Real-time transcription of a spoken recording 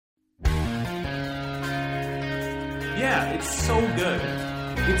Yeah, it's so good.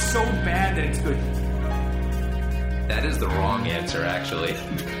 It's so bad that it's good. That is the wrong answer, actually.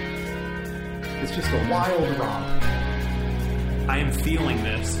 It's just a wild romp. I am feeling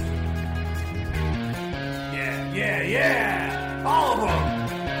this. Yeah! All of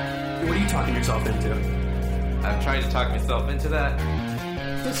them! What are you talking yourself into? I'm trying to talk myself into that.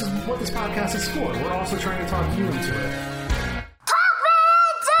 This is what this podcast is for. We're also trying to talk you into it.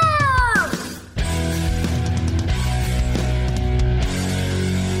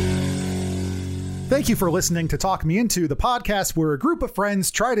 Thank you for listening to Talk Me Into, the podcast where a group of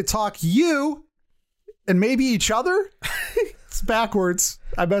friends try to talk you and maybe each other. It's backwards.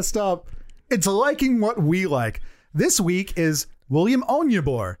 I messed up. It's liking what we like. This week is William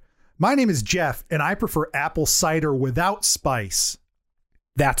Onyebor. My name is Jeff, and I prefer apple cider without spice.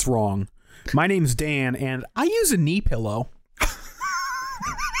 That's wrong. My name's Dan, and I use a knee pillow.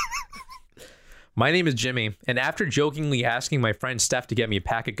 My name is Jimmy, and after jokingly asking my friend Steph to get me a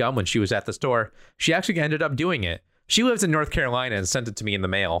pack of gum when she was at the store, she actually ended up doing it. She lives in North Carolina and sent it to me in the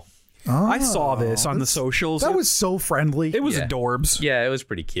mail. Oh, I saw this on the socials. That was so friendly. It was adorbs. Yeah, it was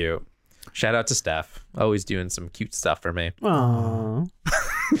pretty cute. Shout out to Steph. Always doing some cute stuff for me. Aww.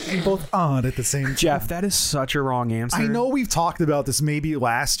 Both on at the same time. Jeff, that is such a wrong answer. I know we've talked about this maybe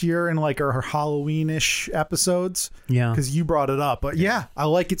last year in like our Halloween-ish episodes. Yeah. Because you brought it up. But yeah, I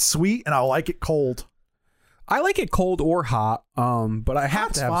like it sweet and I like it cold. I like it cold or hot, but I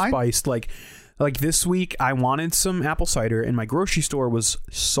have to have spiced. Like this week, I wanted some apple cider, and my grocery store was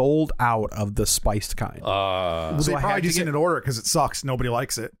sold out of the spiced kind. Well, so they I probably had just to didn't order it because it sucks. Nobody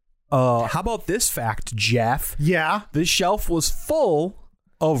likes it. How about this fact, Jeff? Yeah. This shelf was full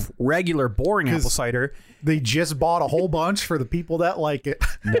of regular, boring apple cider. They just bought a whole bunch for the people that like it.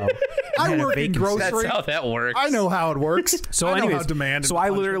 No. I work in grocery. That's how that works. I know how it works. So I know anyways, how demand. so I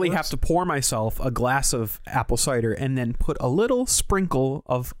literally have to pour myself a glass of apple cider and then put a little sprinkle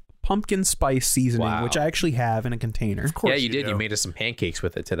of pumpkin spice seasoning, Wow. which I actually have in a container. Of Yeah, you did. You made us some pancakes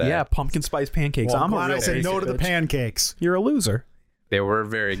with it today. Yeah, pumpkin spice pancakes. Well, I'm I'm a glad real I said basic no to the bitch. pancakes. You're a loser. They were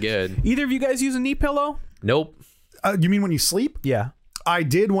very good. Either of you guys use a knee pillow? Nope. You mean when you sleep? Yeah. I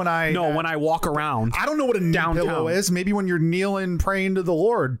did when I... No, when I walk around. I don't know what a knee Downtown. pillow is. Maybe when you're kneeling praying to the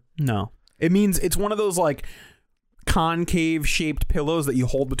Lord. No. It means it's one of those like concave shaped pillows that you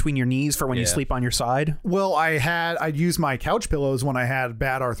hold between your knees for when you sleep on your side. Well, I'd use my couch pillows when I had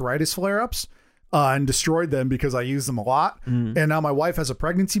bad arthritis flare-ups and destroyed them because I used them a lot. And now my wife has a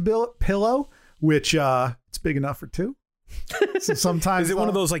pregnancy pillow, which it's big enough for two. So sometimes Is it one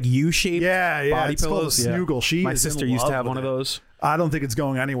of those like U-shaped body it's pillows? called a Snuggle. She My is in sister used to love have one with of it. those. I don't think it's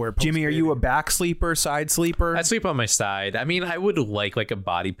going anywhere. Jimmy, are you a back sleeper, side sleeper? I sleep on my side. I mean, I would like a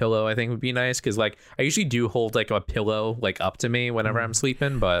body pillow. I think would be nice because like I usually do hold like a pillow like up to me whenever I'm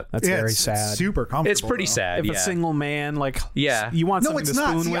sleeping, but That's very it's sad. super comfortable. it's pretty though. sad. If Yeah. a single man, like, Yeah. you want No, something it's to not.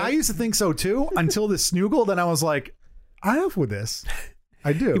 spoon See, with. I used to think so too until the Snuggle. Then I was like, I have with this.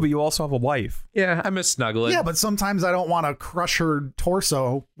 I do. Yeah, but you also have a wife. Yeah, I'm a snuggler. Yeah, but sometimes I don't want to crush her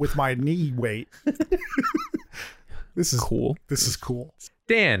torso with my knee weight. This is Cool. This is cool.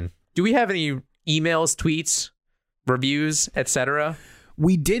 Dan, do we have any emails, tweets, reviews, etc.?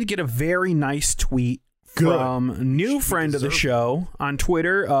 We did get a very nice tweet Good. from a new friend of the show on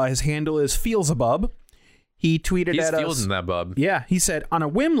Twitter. His handle is Feelsabub. He tweeted He's at us. fielding that bub. Yeah, he said, on a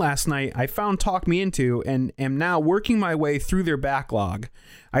whim last night, I found Talk Me Into and am now working my way through their backlog.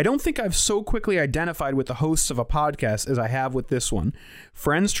 I don't think I've so quickly identified with the hosts of a podcast as I have with this one.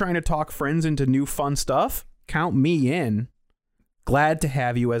 Friends trying to talk friends into new fun stuff? Count me in. Glad to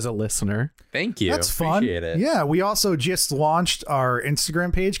have you as a listener. Thank you. That's fun. Appreciate it. Yeah, we also just launched our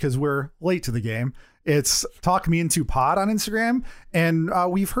Instagram page because we're late to the game. It's Talk Me Into Pod on Instagram, and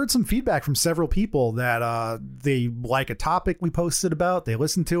we've heard some feedback from several people that they like a topic we posted about. They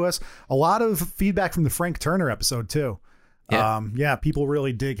listen to us. A lot of feedback from the Frank Turner episode too. Yeah. People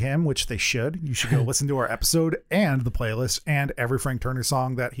really dig him, which they should. You should go listen to our episode and the playlist and every Frank Turner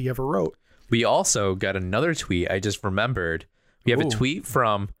song that he ever wrote. We also got another tweet. I just remembered. We have a tweet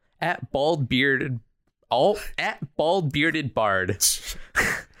from at bald bearded bard.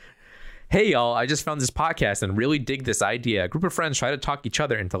 Hey y'all, I just found this podcast and really dig this idea. A group of friends try to talk each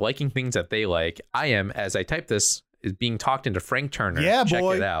other into liking things that they like. I am, as I type this, is being talked into Frank Turner. Yeah, Check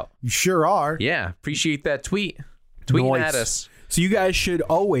boy. it out. You sure are. Yeah, appreciate that tweet. Tweeting Nice. at us. So you guys should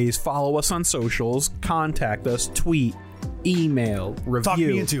always follow us on socials, contact us, tweet, email, review. Talk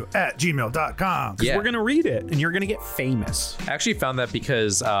me into at gmail.com. Yeah. We're going to read it, and you're going to get famous. I actually found that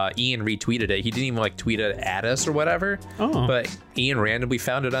because Ian retweeted it. He didn't even like tweet it at us or whatever. Oh. But Ian randomly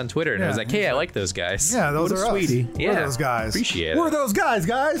found it on Twitter and it was like, hey, I like those guys. Yeah, those What a are us. sweetie. We're Yeah. those guys. Appreciate it. We're those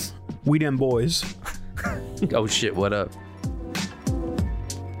guys. We them boys. Oh shit, what up?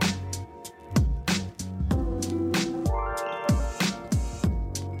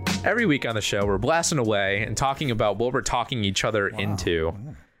 Every week on the show, we're blasting away and talking about what we're talking each other into.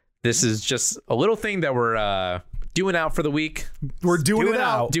 This is just a little thing that we're doing out for the week. We're doing it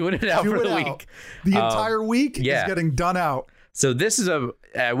out. Doing it out for the week. The entire week is getting done out. So this is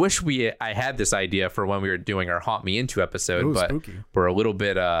I wish I had this idea for when we were doing our Haunt Me Into episode, Ooh, but spooky. we're a little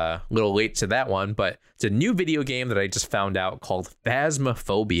late to that one. But it's a new video game that I just found out called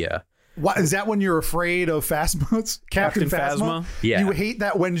Phasmophobia. What is that when you're afraid of Phasmas? Captain Phasma? Yeah. You hate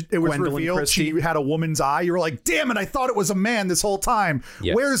that when it was Gwendolyn revealed Christie. she had a woman's eye. You were like, damn it, I thought it was a man this whole time.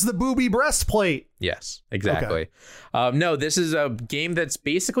 Yeah. Where's the booby breastplate? Yes, exactly. No, this is a game that's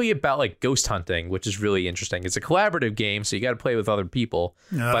basically about like ghost hunting, which is really interesting. It's a collaborative game, so you got to play with other people.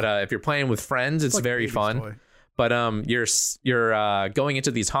 Yeah. But if you're playing with friends, it's like very baby's fun. toy. But you're going into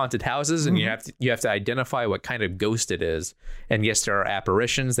these haunted houses, and you have to identify what kind of ghost it is. And yes, there are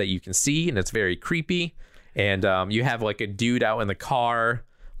apparitions that you can see, and it's very creepy. And you have like a dude out in the car,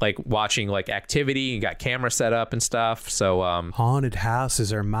 like watching like activity. You got camera set up and stuff. So Haunted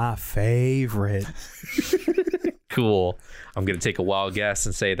houses are my favorite. cool. I'm gonna take a wild guess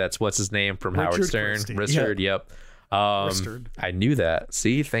and say that's what's his name from Howard Richard Stern. Christie. Richard. Yep. Richard. I knew that.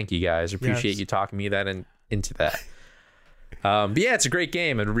 See, thank you guys. Appreciate Yes. you talking me into that. But yeah, it's a great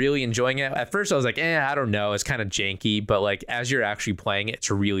game and really enjoying it. At first I was like, I don't know. It's kind of janky, but like as you're actually playing it, it's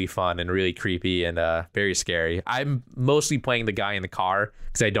really fun and really creepy and very scary. I'm mostly playing the guy in the car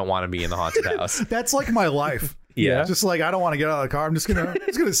because I don't want to be in the haunted house. That's like my life. Yeah. Just like, I don't want to get out of the car. I'm just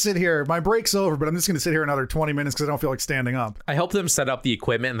gonna sit here. My break's over, but I'm just gonna sit here another 20 minutes because I don't feel like standing up. I help them set up the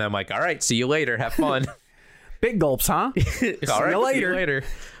equipment and then I'm like, all right, see you later. Have fun. Big gulps, huh? All right, See you see you later.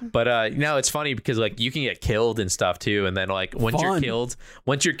 But no, it's funny because like you can get killed and stuff too, and then like once you're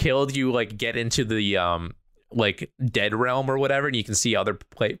killed, you like get into the like dead realm or whatever, and you can see other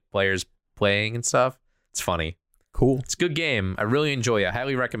players playing and stuff. It's funny. Cool. It's a good game. I really enjoy it. I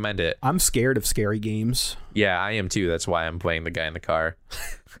highly recommend it. I'm scared of scary games. Yeah, I am too. That's why I'm playing the guy in the car.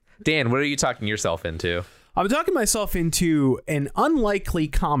 Dan, what are you talking yourself into? I'm talking myself into an unlikely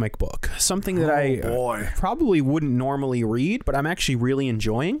comic book, something that I boy. probably wouldn't normally read, but I'm actually really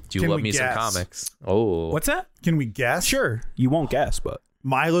enjoying. Do you Can love we me some guess? comics? Oh, What's that? Can we guess? Sure. You won't guess, but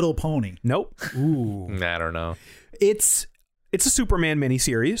My Little Pony. nope. Ooh. I don't know. It's a Superman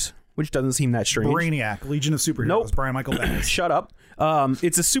miniseries, which doesn't seem that strange. Brainiac, Legion of Superheroes. Nope. Brian Michael Bendis. Shut up.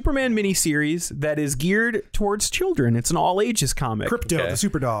 It's a Superman miniseries that is geared towards children. It's an all ages comic. Crypto, Okay. the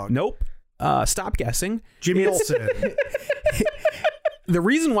Superdog. Nope. Stop guessing. Jimmy Olsen. The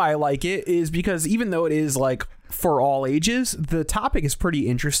reason why I like it is because even though it is like for all ages, the topic is pretty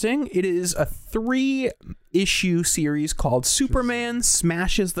interesting. It is a 3-issue series called Superman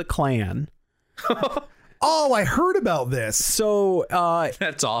Smashes the Klan. Oh, I heard about this. So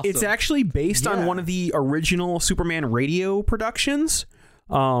That's awesome. it's actually based on Yeah. one of the original Superman radio productions.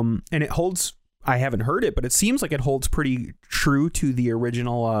 And it holds, I haven't heard it, but it seems like it holds pretty true to the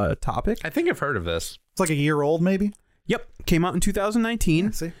original topic. I think I've heard of this. It's like a year old, maybe. Yep. Came out in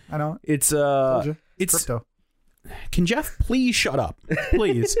 2019. See, I know. It's Told you. it's Crypto. Can Jeff please shut up?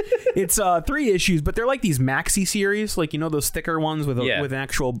 Please. It's 3 issues, but they're like these maxi series, like, you know, those thicker ones with Yeah. with an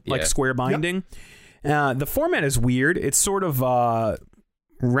actual like Yeah. square binding. The format is weird. It's sort of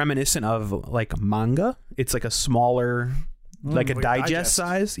reminiscent of like manga. It's like a smaller, like a like digest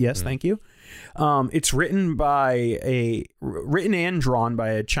size. Yes, thank you. It's written and drawn by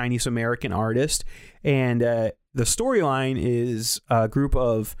a Chinese American artist, and the storyline is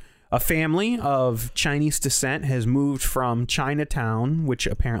a family of Chinese descent has moved from Chinatown, which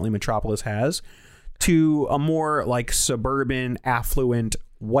apparently Metropolis has, to a more like suburban, affluent,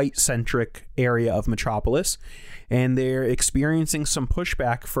 white-centric area of Metropolis, and they're experiencing some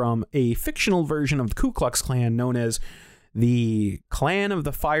pushback from a fictional version of the Ku Klux Klan known as the Clan of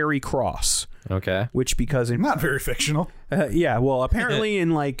the Fiery Cross, Okay. which because in Not very fictional. yeah, well, apparently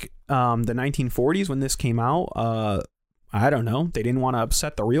in like the 1940s when this came out, I don't know, they didn't want to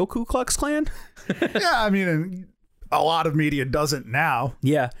upset the real Ku Klux Klan. Yeah, I mean, and a lot of media doesn't now.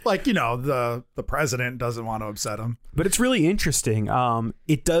 Yeah, Like, you know, the president doesn't want to upset him. but it's really interesting.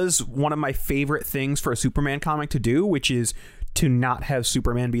 It does one of my favorite things for a Superman comic to do, which is to not have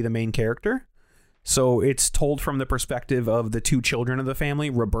Superman be the main character. So it's told from the perspective of the 2 children of the family,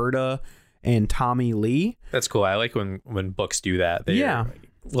 Roberta and Tommy Lee. That's cool. I like when books do that. They're Yeah.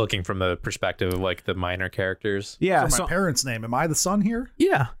 looking from the perspective of like the minor characters. Yeah, For my parents' name. Am I the son here?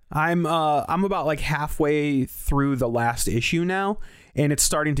 yeah. I'm about like halfway through the last issue now, and it's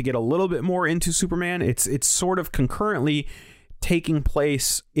starting to get a little bit more into Superman. It's sort of concurrently taking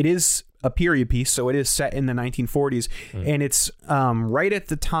place. It is a period piece, so it is set in the 1940s, and it's right at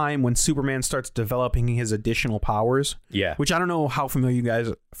the time when Superman starts developing his additional powers. Yeah. Which I don't know how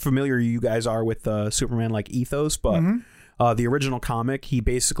familiar you guys are with Superman like ethos, but the original comic, he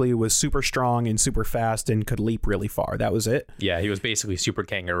basically was super strong and super fast and could leap really far. That was it. Yeah, he was basically Super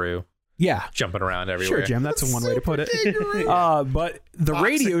Kangaroo. Yeah. Jumping around everywhere. Sure, Jim. That's one way to put it. But the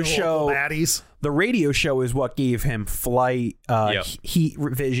radio show, baddies. the radio show is what gave him flight, heat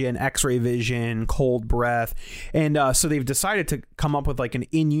vision, X-ray vision, cold breath, and so they've decided to come up with like an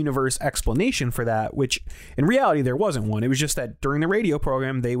in-universe explanation for that. Which in reality there wasn't one. It was just that during the radio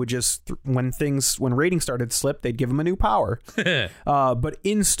program they would just when ratings started to slip, they'd give him a new power. But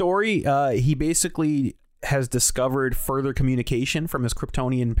in story, he basically has discovered further communication from his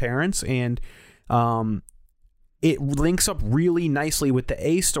Kryptonian parents, and it links up really nicely with the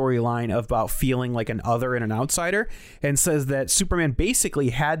A storyline about feeling like an other and an outsider, and says that Superman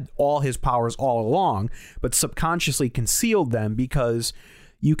basically had all his powers all along, but subconsciously concealed them because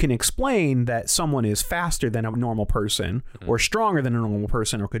you can explain that someone is faster than a normal person or stronger than a normal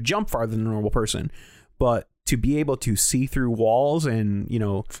person or could jump farther than a normal person, but to be able to see through walls and,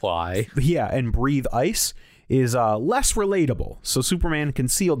 fly. Yeah, and breathe ice is less relatable. So Superman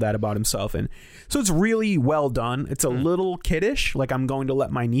concealed that about himself. And so it's really well done. It's a little kiddish. Like, I'm going to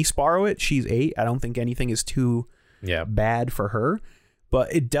let my niece borrow it. She's 8. I don't think anything is too bad for her.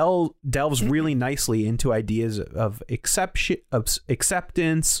 But it delves really nicely into ideas of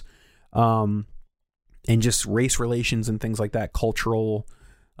acceptance, and just race relations and things like that, cultural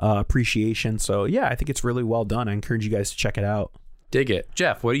appreciation. So yeah, I think it's really well done. I encourage you guys to check it out. Dig it.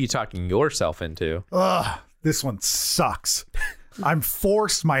 Jeff, what are you talking yourself into? This one sucks. I'm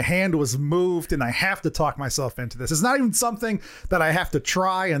forced. My hand was moved and I have to talk myself into this. It's not even something that I have to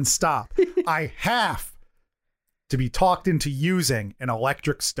try and stop. I have to be talked into using an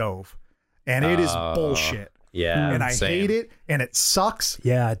electric stove, and it is bullshit. Yeah. And I same. hate it, and it sucks.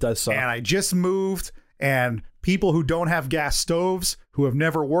 Yeah, it does suck. And I just moved, and people who don't have gas stoves, who have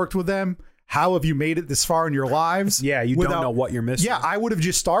never worked with them, how have you made it this far in your lives? Yeah, you don't know what you're missing. Yeah, I would have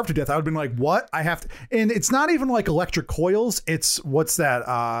just starved to death. I would have been like, what? I have to. And it's not even like electric coils. It's, what's that?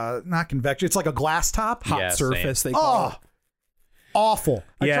 Not convection. It's like a glass top. Hot surface, they call it. Awful.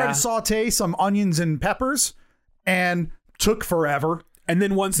 I Yeah. tried to saute some onions and peppers and took forever. And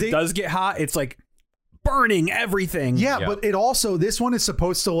then once it does get hot, it's like burning everything. Yeah, but it also, this one is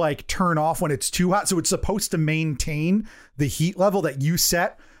supposed to like turn off when it's too hot. So it's supposed to maintain the heat level that you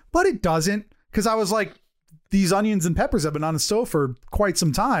set, but it doesn't. Because I was like, these onions and peppers have been on the stove for quite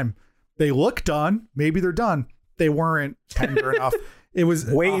some time. They look done. Maybe they're done. They weren't tender enough. It was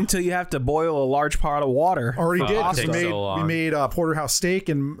wait until you have to boil a large pot of water. Already did. It takes We so long. made porterhouse steak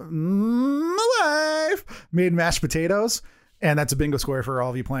and my wife made mashed potatoes. And that's a bingo square for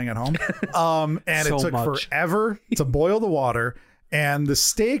all of you playing at home. And So it took much. forever to boil the water. And the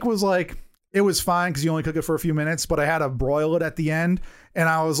steak was like, it was fine because you only cook it for a few minutes, but I had to broil it at the end. And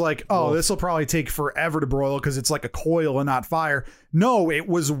I was like, oh, this will probably take forever to broil because it's like a coil and not fire. No, it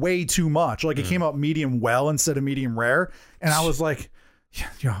was way too much. Like it came out medium well instead of medium rare. And I was like,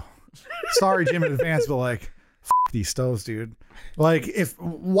 yo, sorry, Jim, in advance, but like, f these stoves, dude. Like,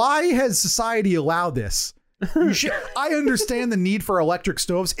 why has society allowed this? I understand the need for electric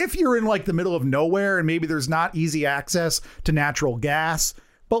stoves if you're in like the middle of nowhere and maybe there's not easy access to natural gas.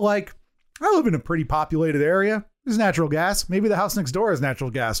 But like, I live in a pretty populated area. There's natural gas. Maybe the house next door has natural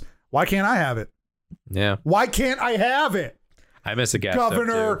gas. Why can't I have it? Yeah. Why can't I have it? I miss a gas stove,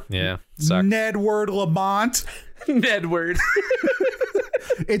 Governor too. Yeah. Sucks. Nedward Lamont. Nedward.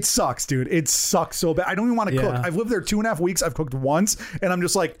 It sucks, dude. It sucks so bad. I don't even want to cook. I've lived there 2.5 weeks. I've cooked once, and I'm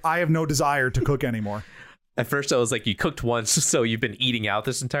just like, I have no desire to cook anymore. At first, I was like, you cooked once, so you've been eating out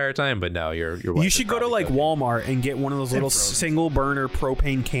this entire time. But no, you're. You should go to like Walmart and get one of those little single burner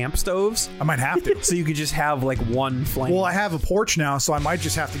propane camp stoves. I might have to. So you could just have like one flame. Well, I have a porch now, so I might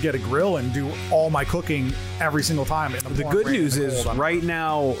just have to get a grill and do all my cooking every single time. The good news is right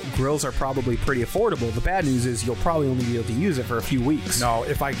now grills are probably pretty affordable. The bad news is you'll probably only be able to use it for a few weeks. No,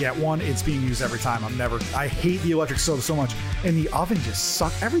 if I get one, it's being used every time. I hate the electric stove so much. And the oven just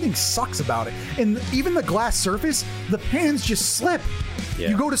sucks. Everything sucks about it. And even the glass surface, the pans just slip. Yeah.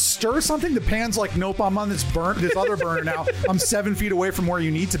 You go to stir something, the pan's like, nope, I'm on this other burner now. I'm 7 feet away from where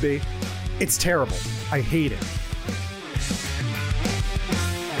you need to be. It's terrible. I hate it.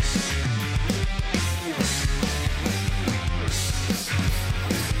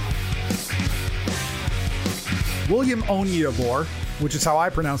 William Onyeabor, which is how I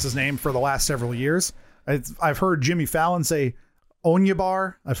pronounce his name for the last several years. I've heard Jimmy Fallon say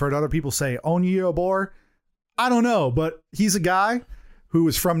Onyebar. I've heard other people say Onyeabor. I don't know, but he's a guy who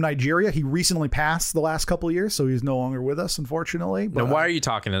is from Nigeria. He recently passed the last couple of years, so he's no longer with us, unfortunately. Now, why are you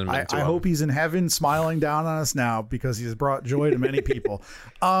talking to him? I hope he's in heaven smiling down on us now because he has brought joy to many people.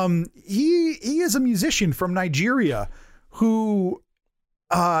 He is a musician from Nigeria who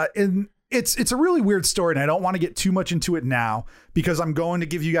it's a really weird story, and I don't want to get too much into it now because I'm going to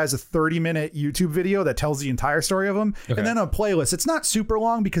give you guys a 30-minute YouTube video that tells the entire story of him, and then a playlist. It's not super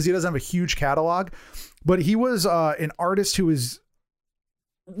long because he doesn't have a huge catalog, but he was an artist who is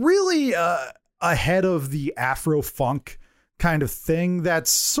really ahead of the Afro funk kind of thing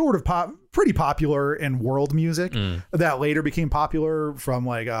that's sort of pretty popular in world music that later became popular from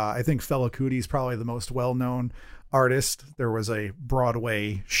like I think Fela Kuti is probably the most well-known artist. There was a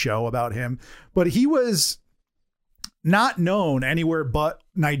Broadway show about him, but he was not known anywhere but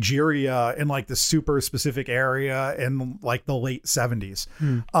Nigeria in like the super specific area in like the late 70s.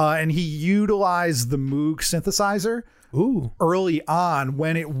 And he utilized the Moog synthesizer early on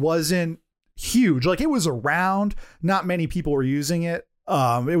when it wasn't huge. Like it was around, not many people were using it.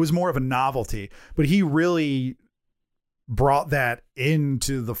 It was more of a novelty, but he really brought that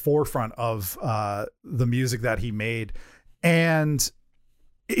into the forefront of the music that he made. And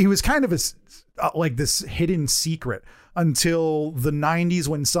he was kind of like this hidden secret until the 90s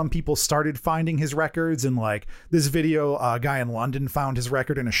when some people started finding his records. And like this video, a guy in London found his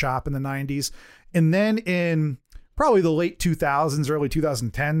record in a shop in the 90s. And then in probably the late 2000s, early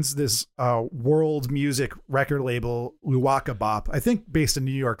 2010s, this world music record label, Luwaka Bop, I think based in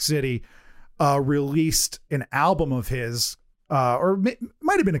New York City, released an album of his, or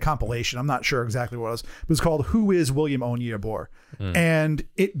might have been a compilation. I'm not sure exactly what it was. It was called Who is William Onyeabor? And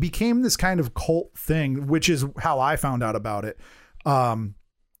it became this kind of cult thing, which is how I found out about it.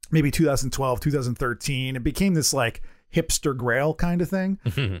 Maybe 2012, 2013. It became this like hipster grail kind of thing.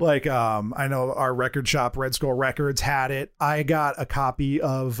 Like I know our record shop, Red Skull Records, had it. I got a copy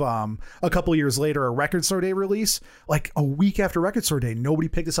of a couple of years later, a Record Store Day release, like a week after Record Store Day. Nobody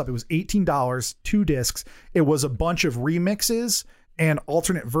picked this up. It was $18, 2 discs. It was a bunch of remixes and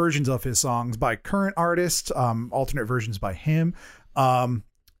alternate versions of his songs by current artists, alternate versions by him.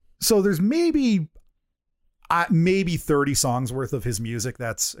 So there's maybe 30 songs worth of his music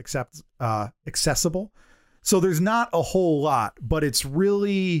that's accessible. So there's not a whole lot, but it's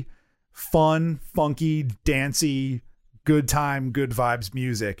really fun, funky, dancey, good time, good vibes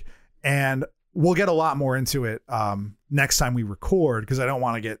music. And we'll get a lot more into it next time we record because I don't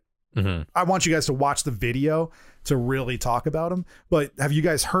want to get I want you guys to watch the video to really talk about him. But have you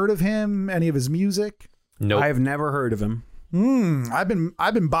guys heard of him? Any of his music? No, I have never heard of him. I've been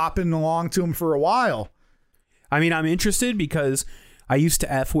bopping along to him for a while. I mean, I'm interested because I used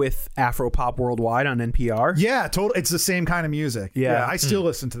to F with Afro Pop Worldwide on NPR. Yeah, totally. It's the same kind of music. Yeah. I still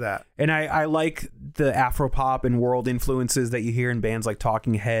listen to that. And I like the Afro Pop and world influences that you hear in bands like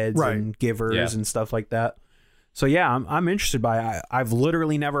Talking Heads and Givers and stuff like that. So yeah, I'm interested by it. I've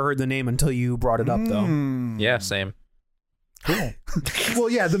literally never heard the name until you brought it up though. Yeah, same. Cool. Well,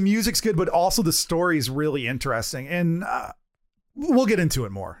 yeah, the music's good, but also the story's really interesting. And we'll get into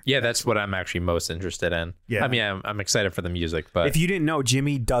it more. Yeah, that's what I'm actually most interested in. Yeah. I mean, I'm excited for the music, but If you didn't know,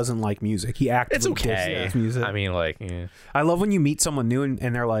 Jimmy doesn't like music. He actively it's okay. dislikes music. I mean, like, I love when you meet someone new and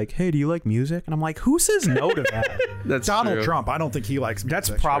they're like, "Hey, do you like music?" And I'm like, "Who says no to that?" that's Donald true. Trump, I don't think he likes music.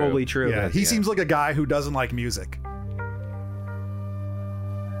 That's probably true. Yeah, he seems like a guy who doesn't like music.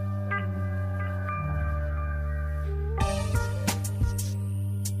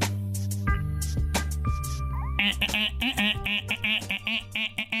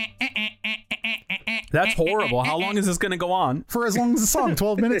 That's horrible. How long is this going to go on? For as long as the song,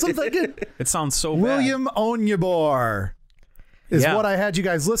 12 minutes, I'm thinking. It sounds so bad. William Onyeabor is Yeah. what I had you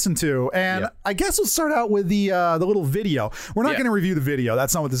guys listen to. And I guess we'll start out with the little video. We're not going to review the video.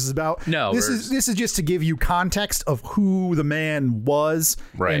 That's not what this is about. No, this is just to give you context of who the man was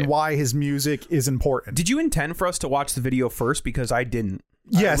and why his music is important. Did you intend for us to watch the video first? Because I didn't.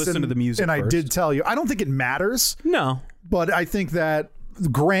 Yes, I listened to the music and first. I did tell you. I don't think it matters, No. but I think that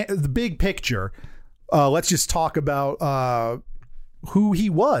the big picture. Let's just talk about who he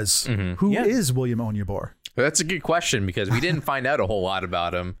was. Who is William Onyeabor? That's a good question because we didn't find out a whole lot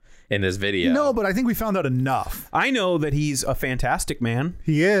about him in this video. No, but I think we found out enough. I know that he's a fantastic man.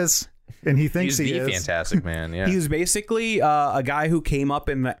 He is, and he thinks he's he the is. fantastic man. Yeah, He was basically a guy who came up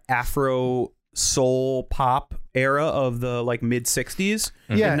in the Afro soul pop era of the like mid 60s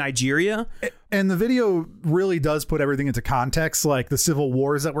in Nigeria. And the video really does put everything into context, like the civil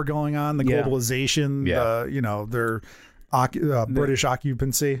wars that were going on, the globalization, their British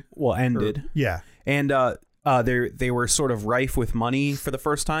occupancy. Well, ended. And they were sort of rife with money for the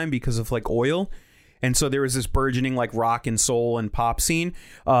first time because of like oil. And so there was this burgeoning like rock and soul and pop scene.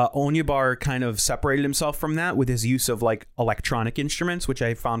 Onyebar kind of separated himself from that with his use of like electronic instruments, which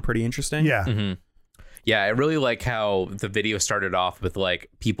I found pretty interesting. Yeah. Yeah, I really like how the video started off with like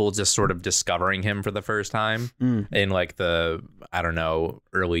people just sort of discovering him for the first time in like the, I don't know,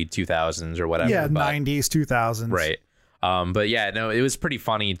 early 2000s or whatever. Yeah, but, 90s, 2000s. Right. But yeah, no, it was pretty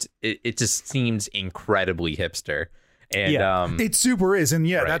funny. It just seems incredibly hipster. And It super is. And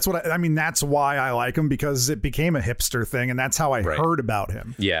yeah, Right. that's what I mean. That's why I like him, because it became a hipster thing. And that's how I heard about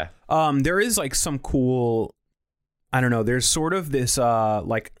him. yeah. There is like some cool, I don't know, there's sort of this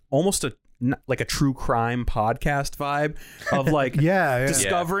like almost like a true crime podcast vibe of like Yeah.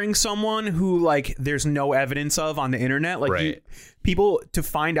 discovering someone who like there's no evidence of on the internet. Like Right. people, to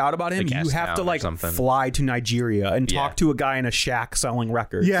find out about him, Like you have to Gastown or like something. fly to Nigeria and talk Yeah. to a guy in a shack selling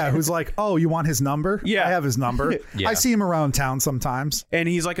records. Yeah, who's like, oh, you want his number? Yeah. I have his number. Yeah. I see him around town sometimes. And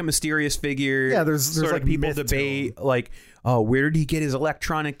he's like a mysterious figure. Yeah, there's sort like of people myth to debate like, oh, where did he get his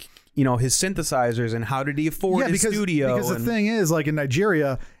electronic, his synthesizers, and how did he afford his studio? Because the thing is, like in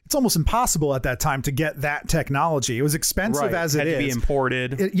Nigeria, it's almost impossible at that time to get that technology. It was expensive right, as it had to be is.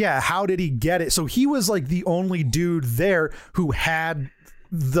 imported. How did he get it? So he was like the only dude there who had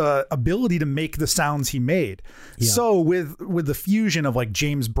the ability to make the sounds he made. So with the fusion of like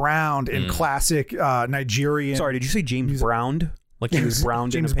James Brown and classic Nigerian. Sorry, did you say James Brown? Like he was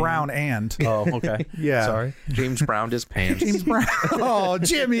browned James in a pan? Brown and Oh, okay. yeah. Sorry. James Brown his pants. James Brown. Oh,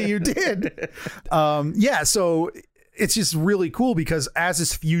 Jimmy, you did. So it's just really cool because as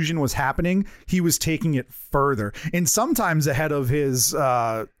this fusion was happening, he was taking it further and sometimes ahead of his,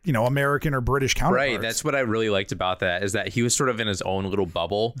 American or British counterparts. Right, that's what I really liked about that, is that he was sort of in his own little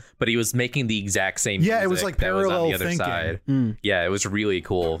bubble, but he was making the exact same Yeah, it was music like that was on parallel the other thinking. side. Yeah, it was really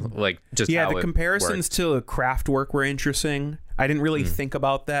cool. Like just Yeah, how the it comparisons worked. to Kraftwerk were interesting. I didn't really think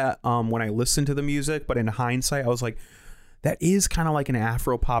about that when I listened to the music, but in hindsight, I was like, that is kind of like an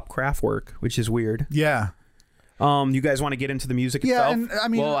Afro pop Kraftwerk, which is weird. Yeah. You guys want to get into the music Yeah. itself? And I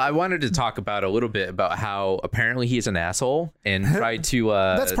mean, Well, I wanted to talk about a little bit about how apparently he's an asshole and tried to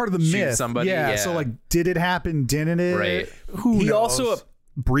that's part of the shoot myth. somebody. Yeah. So like, did it happen? Didn't it? Right. Who he knows? also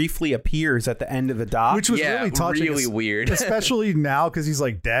briefly appears at the end of the doc. Which was yeah, really touching. really weird. Especially now because he's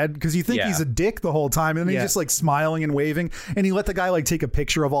like dead, because you think Yeah. he's a dick the whole time, and then he's just like smiling and waving, and he let the guy like take a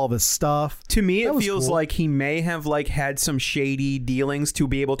picture of all of his stuff. To me, That it was feels cool. like he may have like had some shady dealings to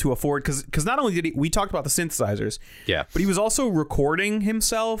be able to afford, because not only did we talked about the synthesizers, Yeah. but he was also recording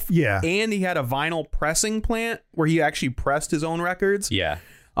himself. Yeah. And he had a vinyl pressing plant where he actually pressed his own records. Yeah.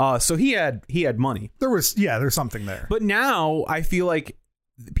 So he had money. There's something there. But now I feel like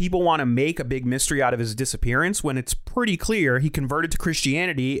people want to make a big mystery out of his disappearance when it's pretty clear he converted to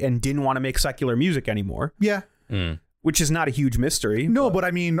Christianity and didn't want to make secular music anymore, Yeah. which is not a huge mystery. No, but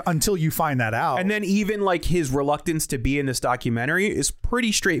I mean, until you find that out. And then even like his reluctance to be in this documentary is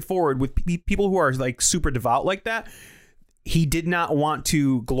pretty straightforward with people who are like super devout like that. He did not want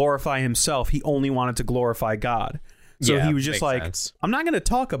to glorify himself. He only wanted to glorify God. So Yeah, he was just makes like, sense. I'm not going to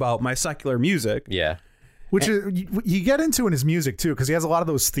talk about my secular music. Yeah. which you get into in his music too, because he has a lot of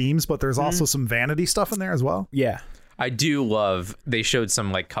those themes, but there's also some vanity stuff in there as well. Yeah. I do love they showed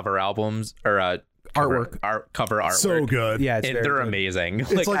some like cover albums or cover artwork. So good. Yeah. It's and very they're good. amazing.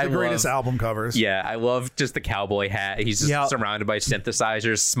 It's like I the greatest love, album covers. Yeah, I love just the cowboy hat. He's just Yeah. surrounded by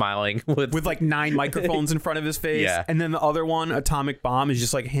synthesizers, smiling with With like 9 microphones in front of his face. Yeah. And then the other one, Atomic Bomb, is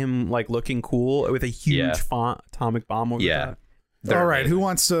just like him like looking cool with a huge Yeah. font, Atomic Bomb over yeah. that. They're All right, who amazing.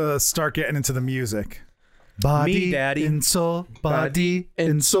 wants to start getting into the music? Body Me, Daddy. and soul, body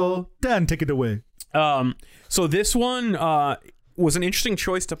and soul. Dan, take it away. So this one was an interesting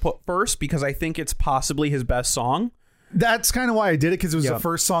choice to put first because I think it's possibly his best song. That's kind of why I did it, because it was Yeah. the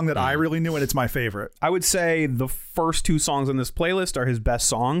first song that I really knew, and it's my favorite. I would say the first 2 songs on this playlist are his best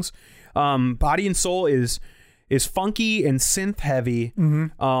songs. Body and Soul is funky and synth heavy.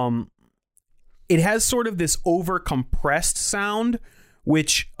 It has sort of this over compressed sound,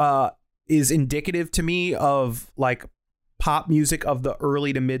 which is indicative to me of like pop music of the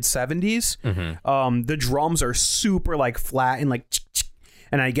early to mid 70s. The drums are super like flat and like,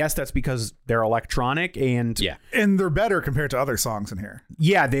 and I guess that's because they're electronic and Yeah. And they're better compared to other songs in here.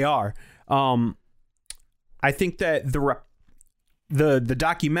 yeah, they are. I think that the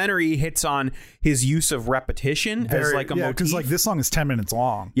documentary hits on his use of repetition as like a motif. because like this song is 10 minutes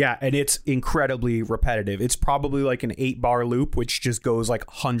long. Yeah, and it's incredibly repetitive. It's probably like an 8-bar loop, which just goes like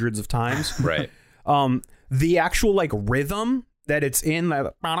hundreds of times. Right. The actual like rhythm that it's in,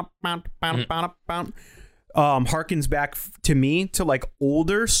 that harkens back to me to like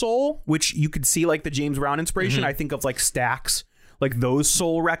older soul, which you could see like the James Brown inspiration. I think of like Stax, like those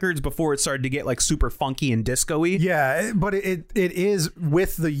soul records before it started to get like super funky and disco-y. Yeah, but it is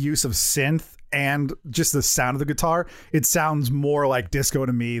with the use of synth and just the sound of the guitar. It sounds more like disco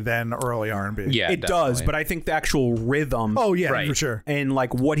to me than early R&B. Yeah, It does, but I think the actual rhythm Oh yeah, Right. for sure. and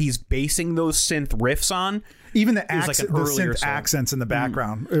like what he's basing those synth riffs on, Even the, was like an the earlier synth song. accents in the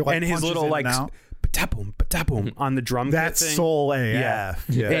background, it, like, and his punches little in like and out. ba-ta-boom on the drum kit That's thing. soul AF. Yeah.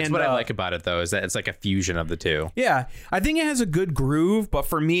 Yeah. That's And, what I like about it, though, is that it's like a fusion of the two. Yeah, I think it has a good groove, but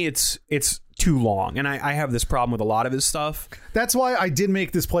for me, it's too long, and I have this problem with a lot of his stuff. That's why I did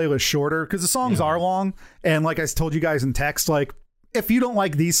make this playlist shorter, because the songs are long, and like I told you guys in text, like if you don't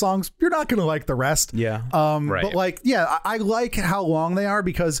like these songs, you're not gonna like the rest. Yeah. Right. But like, yeah, I like how long they are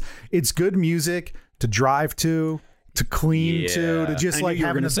because it's good music to drive to clean to Yeah. just I knew like you were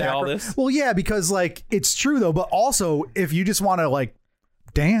having gonna a say all background. this. Well, yeah, because like it's true though, but also if you just want to like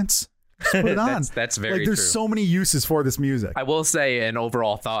dance, just put it on. That's very like there's true. so many uses for this music. I will say an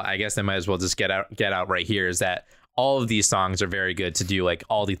overall thought, I guess I might as well just get out right here, is that all of these songs are very good to do like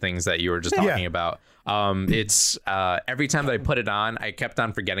all the things that you were just talking about. It's every time that I put it on, I kept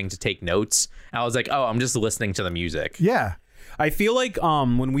on forgetting to take notes. I was like, oh, I'm just listening to the music. Yeah. I feel like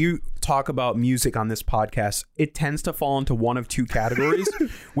when we talk about music on this podcast, it tends to fall into one of two categories,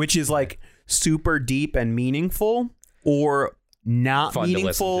 which is like super deep and meaningful, or not Fun to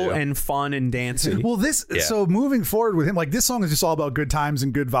meaningful listen to. and fun and dancey. Well, this Yeah. so moving forward with him, like this song is just all about good times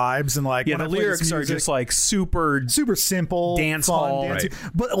and good vibes, and like Yeah, when the I play this lyrics are music, just like super. super simple, Dance fun, hall. dancey.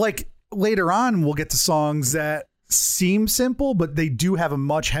 But like later on, we'll get to songs that seem simple, but they do have a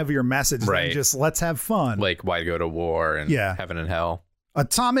much heavier message Right. than just let's have fun. Like Why Go to War and Yeah. Heaven and Hell.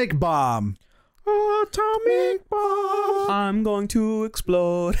 Atomic Bomb. Atomic Bomb. I'm going to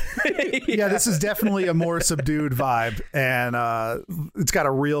explode. Yeah, this is definitely a more subdued vibe, and it's got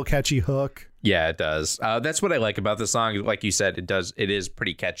a real catchy hook. Yeah, it does. That's what I like about the song. Like you said, it is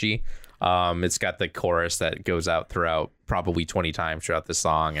pretty catchy. It's got the chorus that goes out throughout probably 20 times throughout the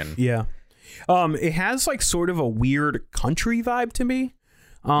song. And Yeah. It has like sort of a weird country vibe to me.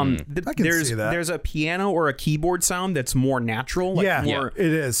 I can there's see that. there's a piano or a keyboard sound that's more natural. Like Yeah, more,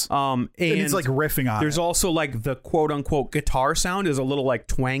 it is. and it's like riffing on there's it. also like the quote unquote guitar sound is a little like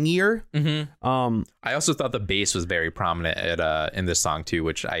twangier. I also thought the bass was very prominent in this song too,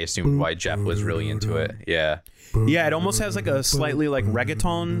 which I assumed why Jeff was really into it. Yeah. Yeah, it almost has like a slightly like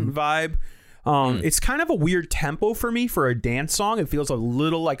reggaeton vibe. It's kind of a weird tempo for me for a dance song. It feels a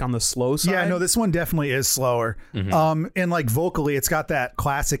little like on the slow side. Yeah, no, this one definitely is slower. And like vocally, it's got that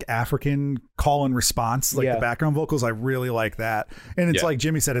classic African call and response, like Yeah. the background vocals. I really like that. And it's Yeah. like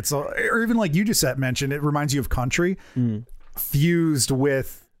Jimmy said, or even like you just mentioned, it reminds you of country fused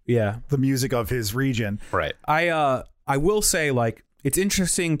with Yeah. the music of his region. Right. I will say like it's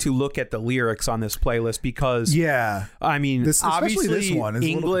interesting to look at the lyrics on this playlist because Yeah. I mean Especially obviously this one is a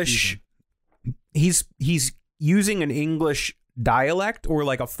little English he's using an English dialect or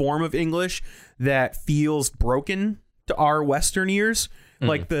like a form of English that feels broken to our Western ears,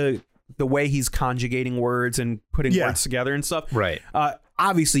 like the way he's conjugating words and putting Yeah. words together and stuff. Right.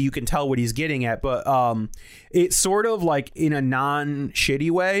 Obviously you can tell what he's getting at, but it's sort of like in a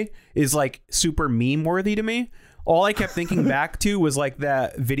non-shitty way is like super meme worthy to me. All I kept thinking back to was like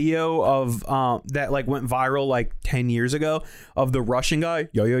that video of that like went viral like 10 years ago of the Russian guy.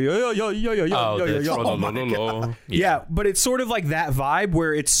 Yo, yo, yo, yo, yo, yo, yo, Oh, yo, yo, yo. Oh my God. Yeah, but it's sort of like that vibe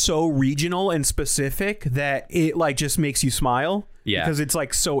where it's so regional and specific that it like just makes you smile. Yeah. Because it's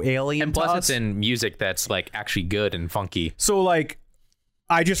like so alien And to plus, us. it's in music that's like actually good and funky. So like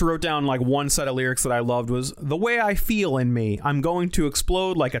I just wrote down like one set of lyrics that I loved was the way I feel in me. I'm going to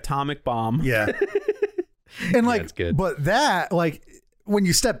explode like atomic bomb. Yeah. And like, it's good. but that, like, when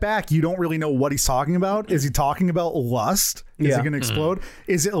you step back, you don't really know what he's talking about. Is he talking about lust? Is Yeah. he going to explode?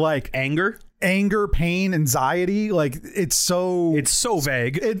 Is it like Anger. anger, pain, anxiety? Like, it's so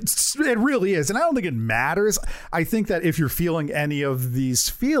vague. it really is, and I don't think it matters. I think that if you're feeling any of these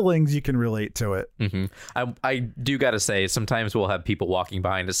feelings, you can relate to it. I do gotta say, sometimes we'll have people walking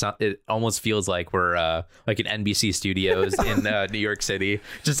by, and it almost feels like we're like in NBC studios in New York City,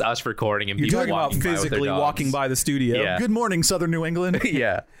 just us recording and You're people talking about walking by with their physically dogs. walking by the studio. Yeah. Good morning, Southern New England.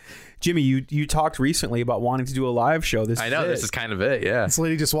 Yeah, Jimmy, you talked recently about wanting to do a live show. I know this is kind of it. Yeah, This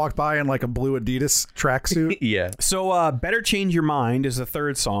lady just walked by in like a blue Adidas tracksuit, yeah. So Better Change Your Mind is the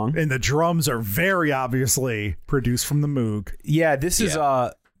third song. and the drums are very obviously produced from the Moog. Yeah, this is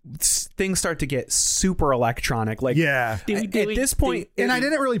things start to get super electronic. Like Yeah. at this point, And I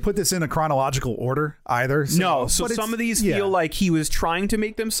didn't really put this in a chronological order either. No, so but some it's- of these yeah. feel like he was trying to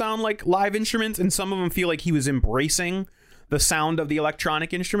make them sound like live instruments, and some of them feel like he was embracing the sound of the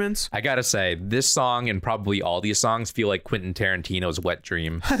electronic instruments. I gotta say, this song and probably all these songs feel like Quentin Tarantino's Wet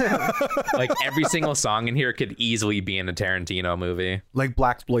Dream. Like every single song in here could easily be in a Tarantino movie. Like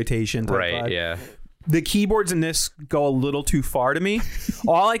blaxploitation type Right, vibe. yeah. The keyboards in this go a little too far to me.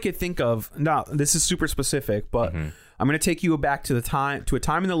 All I could think of, now this is super specific, but I'm going to take you back to a time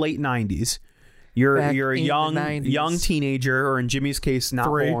in the late 90s. You're a young teenager, or in Jimmy's case, not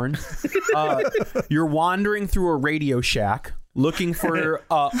born. You're wandering through a Radio Shack looking for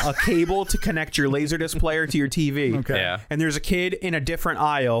a cable to connect your Laserdisc player to your TV. Okay. Yeah. And there's a kid in a different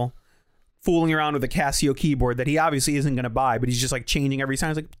aisle fooling around with a Casio keyboard that he obviously isn't going to buy, but he's just like changing every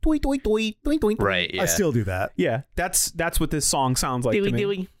time. It's like tweet, tweet, tweet, tweet, tweet. Right, yeah. I still do that. Yeah, that's what this song sounds like to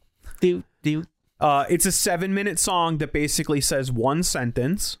me. It's a 7-minute song that basically says one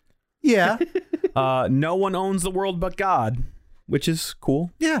sentence. Yeah. No one owns the world but God, which is cool.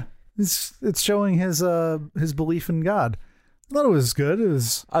 Yeah. It's showing his belief in God. I thought it was good. It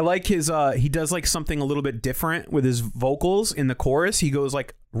was. I like his he does like something a little bit different with his vocals in the chorus. He goes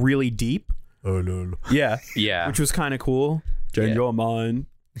like really deep. Oh no. Yeah. Yeah. Which was kind of cool. Change your mind.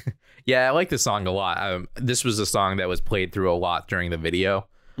 Yeah, I like this song a lot. This was a song that was played through a lot during the video.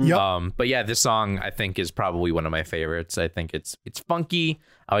 Yep. But yeah, this song I think is probably one of my favorites. I think it's funky.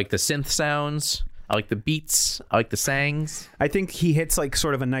 I like the synth sounds. I like the beats. I like the sangs. I think he hits like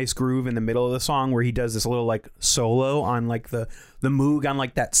sort of a nice groove in the middle of the song where he does this little like solo on like the Moog on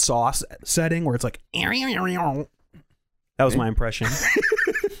like that sauce setting where it's like that was my impression.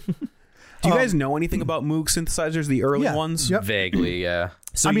 Do you guys know anything about Moog synthesizers, the early ones? Yep. Vaguely, yeah.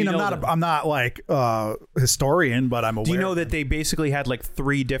 So I mean, you know I'm not like a historian, but I'm aware. Do you know that they basically had like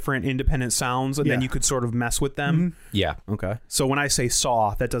 3 different independent sounds and then Yeah. you could sort of mess with them? Yeah. Okay. So when I say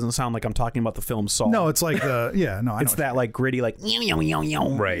Saw, that doesn't sound like I'm talking about the film Saw. No, it's like I know. It's that like gritty, like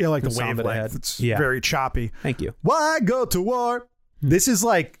Right. Yeah, like the sound that it had. wavelength. It's Yeah. very choppy. Thank you. Why go to war? This is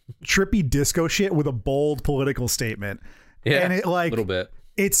like trippy disco shit with a bold political statement. Yeah. And it like a little bit.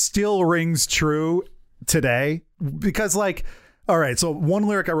 it still rings true today because like, all right, so one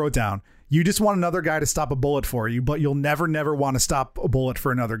lyric I wrote down, you just want another guy to stop a bullet for you, but you'll never want to stop a bullet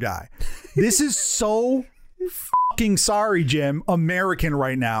for another guy. This is so fucking sorry, Jim, American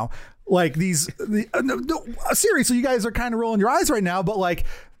right now. Like seriously, you guys are kind of rolling your eyes right now, but like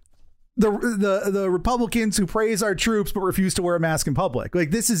the Republicans who praise our troops but refuse to wear a mask in public.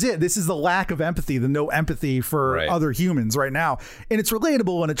 Like this is it. This is the lack of empathy, the no empathy for other humans right now. And it's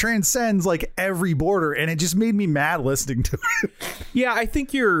relatable and it transcends like every border. And it just made me mad listening to it. Yeah, I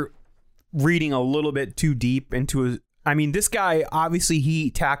think you're reading a little bit too deep into I mean, this guy, obviously he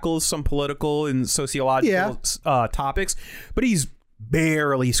tackles some political and sociological topics, but he's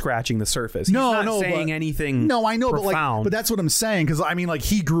barely scratching the surface. He's not saying anything. No, I know, profound. but that's what I'm saying. Because I mean, like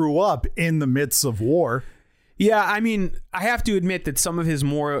he grew up in the midst of war. Yeah, I mean, I have to admit that some of his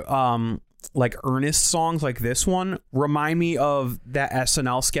more like earnest songs, like this one, remind me of that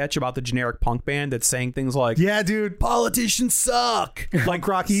SNL sketch about the generic punk band that's saying things like, "Yeah, dude, politicians suck," like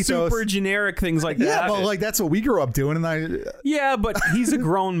rock ethos, super generic things like that. Yeah, but like that's what we grew up doing, and yeah, but he's a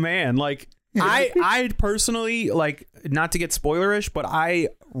grown man, like. I personally, like, not to get spoilerish, but I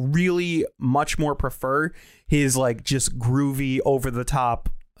really much more prefer his like just groovy, over the top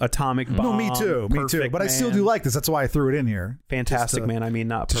atomic bomb. No, me too. But I still do like this. That's why I threw it in here. Fantastic Man. I mean,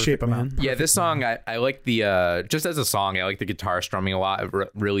 not to perfect shape him man. out. Yeah, this song I like the just as a song, I like the guitar strumming a lot. It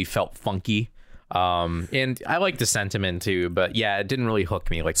really felt funky. And I like the sentiment too, but yeah, it didn't really hook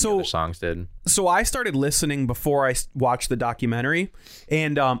me like the other songs did. So I started listening before I watched the documentary,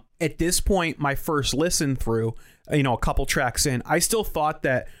 and at this point, my first listen through, a couple tracks in, I still thought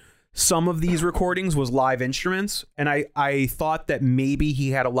that some of these recordings was live instruments, and I thought that maybe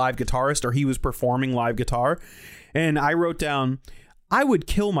he had a live guitarist or he was performing live guitar, and I wrote down, I would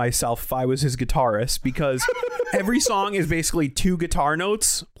kill myself if I was his guitarist, because every song is basically 2 guitar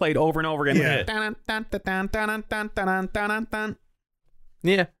notes played over and over again.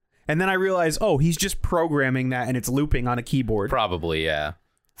 Yeah. And then I realized, oh, he's just programming that and it's looping on a keyboard. Probably, yeah.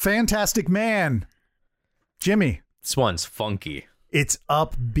 Fantastic Man. Jimmy. This one's funky. It's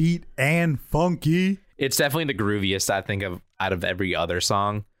upbeat and funky. It's definitely the grooviest I think of out of every other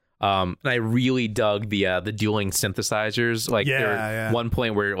song. And I really dug the dueling synthesizers. Like one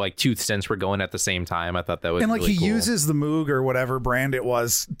point where like 2 synths were going at the same time. I thought that was like really he cool. uses the Moog or whatever brand it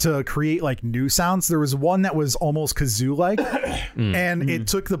was to create like new sounds. There was one that was almost kazoo like, and it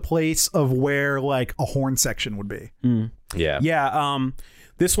took the place of where like a horn section would be. Yeah. Yeah.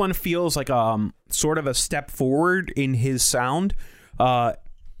 This one feels like sort of a step forward in his sound.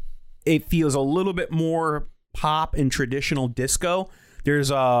 It feels a little bit more pop and traditional disco.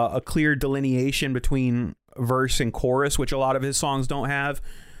 There's a clear delineation between verse and chorus, which a lot of his songs don't have.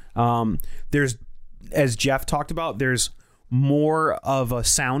 There's, as Jeff talked about, there's more of a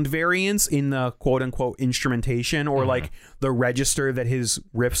sound variance in the quote unquote instrumentation or like the register that his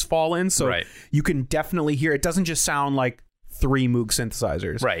riffs fall in. So you can definitely hear, it doesn't just sound like 3 Moog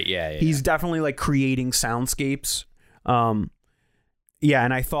synthesizers. Right. Yeah. He's definitely like creating soundscapes. Yeah,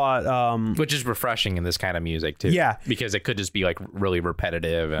 and I thought... which is refreshing in this kind of music, too. Yeah. Because it could just be, like, really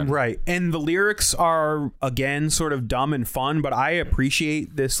repetitive. And... Right. And the lyrics are, again, sort of dumb and fun, but I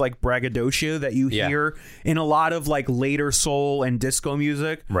appreciate this, like, braggadocio that you hear in a lot of, like, later soul and disco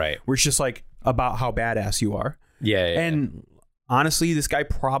music. Right. Where it's just, like, about how badass you are. Yeah. And... honestly, this guy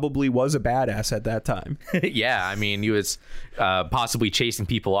probably was a badass at that time. Yeah, I mean, he was possibly chasing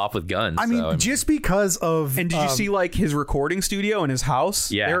people off with guns. I mean, just because of... And did you see, like, his recording studio and his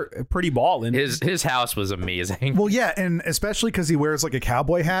house? Yeah. They're pretty ballin'. His house was amazing. Well, yeah, and especially because he wears, like, a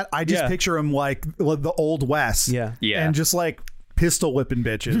cowboy hat, I just picture him, like, the Old West. Yeah. And just, like, pistol whipping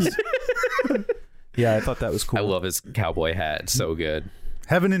bitches. Yeah, I thought that was cool. I love his cowboy hat. It's so good.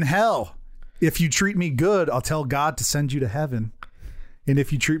 Heaven and hell. If you treat me good, I'll tell God to send you to heaven. And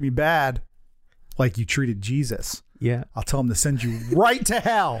if you treat me bad, like you treated Jesus, I'll tell him to send you right to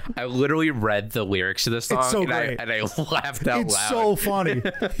hell. I literally read the lyrics to this song, It's so great. and I laughed out It's loud. so funny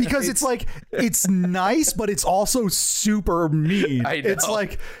because it's like, it's nice, but it's also super mean. I know. It's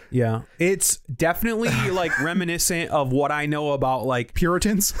like Yeah, it's definitely like reminiscent of what I know about like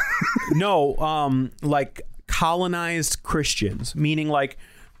Puritans. like colonized Christians, meaning like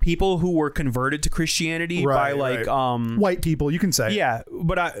people who were converted to Christianity by like white people, you can say. Yeah,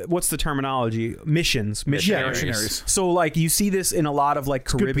 but what's the terminology? Missionaries. Yeah, missionaries. So like you see this in a lot of like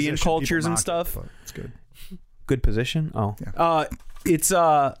Caribbean position. cultures People and knock stuff. it, but it's good. Good position. Oh, it's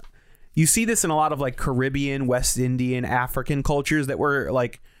you see this in a lot of like Caribbean, West Indian, African cultures that were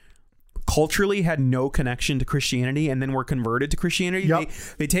like culturally had no connection to Christianity and then were converted to Christianity. Yep.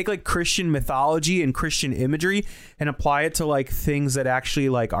 They take like Christian mythology and Christian imagery and apply it to like things that actually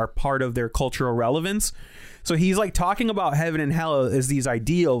like are part of their cultural relevance. So he's like talking about heaven and hell as these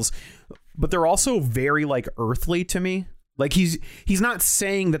ideals, but they're also very like earthly to me. Like he's not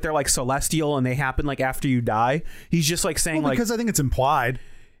saying that they're like celestial and they happen like after you die. He's just like saying Well, because I think it's implied.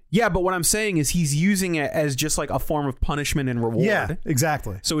 yeah, but what I'm saying is he's using it as just like a form of punishment and reward. Yeah,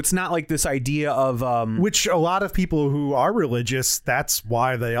 exactly. So it's not like this idea of which a lot of people who are religious, that's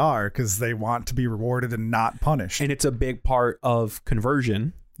why they are, because they want to be rewarded and not punished. and it's a big part of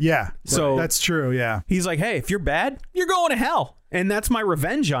conversion. Yeah, So- that's true. Yeah. He's like, hey, if you're bad, you're going to hell. And that's my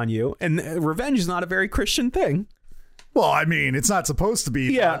revenge on you. And revenge is not a very Christian thing. Well, I mean, it's not supposed to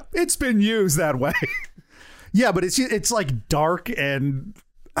be. Yeah. But it's been used that way. Yeah, but it's like dark and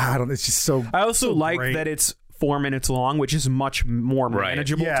I don't know. It's just so. I also so like great. that it's 4 minutes long, which is much more Right.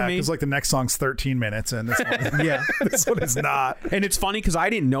 manageable Yeah, to me. because like the next song's 13 minutes and this one, Yeah. this one is not. And it's funny because I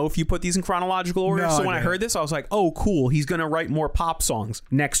didn't know if you put these in chronological order. No, So I when I didn't. heard this, I was like, oh, cool. He's going to write more pop songs.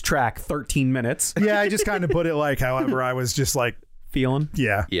 Next track, 13 minutes. Yeah, I just kind of put it like however I was just like, Feeling.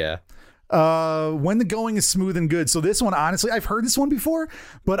 yeah. Yeah. When the going is smooth and good. So this one, honestly, I've heard this one before,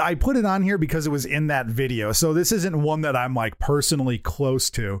 but I put it on here because it was in that video. So this isn't one that I'm like personally close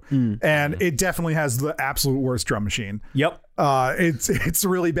to. And it definitely has the absolute worst drum machine. Yep. It's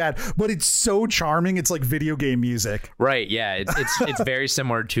really bad, but it's so charming. It's like video game music. Right. Yeah. It's very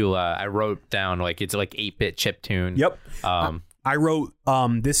similar to I wrote down like it's like 8-bit chip tune. Yep. I wrote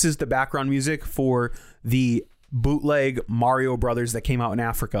this is the background music for the bootleg Mario Brothers that came out in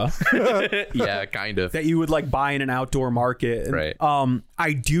Africa Yeah, kind of. that you would like buy in an outdoor market. And, Right.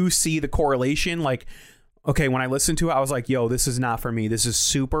 I do see the correlation. Like, okay, when I listened to it, I was like, yo, this is not for me. This is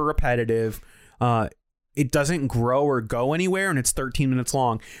super repetitive. It doesn't grow or go anywhere, and it's 13 minutes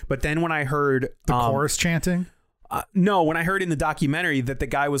long. But then when I heard The chorus chanting. no, when I heard in the documentary that the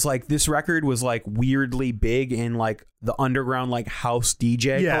guy was like, this record was like weirdly big in like the underground like house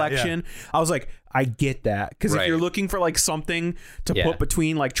DJ Yeah, collection. I was like, I get that. Because if Right. you're looking for like something to Yeah. put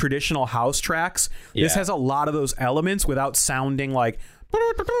between like traditional house tracks, this Yeah. has a lot of those elements without sounding like.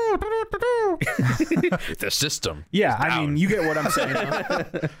 The system. Yeah, I mean, you get what I'm saying. Huh?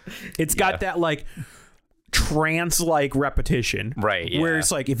 It's got that like trance like repetition. Right, Where yeah.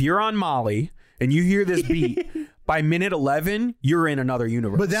 it's like if you're on Molly and you hear this beat, by minute 11, you're in another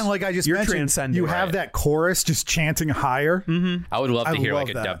universe. But then, like I just You're mentioned, transcendent. you have Right. that chorus just chanting higher. I would love to I hear love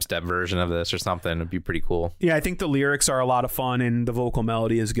like a that. dubstep version of this or something. It'd be pretty cool. Yeah, I think the lyrics are a lot of fun and the vocal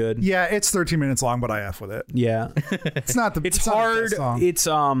melody is good. Yeah, it's 13 minutes long, but I F with it. Yeah. It's not the. It's not the hard. best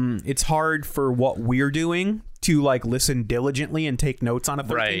song. It's hard for what we're doing to like listen diligently and take notes on a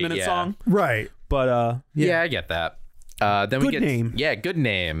 13-minute yeah. song. Right. But Yeah, I get that. Then we Good get Name. Yeah, Good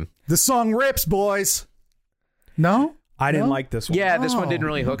Name. The song rips, boys. No? I didn't No? like this one. Yeah, this one didn't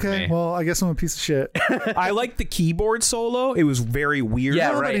really hook okay. me. Well, I guess I'm a piece of shit. I liked the keyboard solo. It was very weird.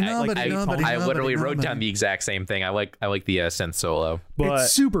 Yeah, Nobody, right. nobody, nobody, I nobody, literally wrote nobody. down the exact same thing. I like the synth solo. But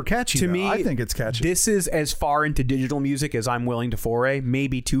It's super catchy. to though. me, I think it's catchy. This is as far into digital music as I'm willing to foray,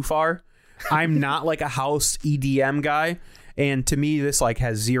 maybe too far. I'm not like a house EDM guy, and to me this like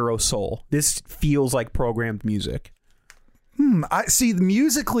has zero soul. This feels like programmed music. I see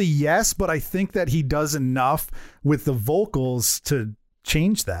musically, yes, but I think that he does enough with the vocals to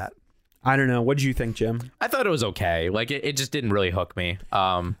change that. I don't know. What did you think, Jim? I thought it was okay. Like it just didn't really hook me.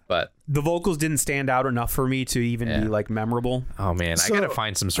 But The vocals didn't stand out enough for me to even be like memorable. oh man, So- I gotta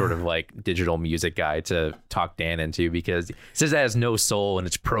find some sort of like digital music guy to talk Dan into, because it says it has no soul and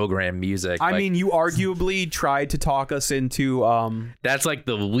it's programmed music. I Like, mean, you arguably tried to talk us into that's like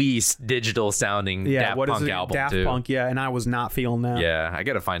the least digital sounding Daft what is Punk it? album Daft too. Punk, yeah, and I was not feeling that. Yeah, I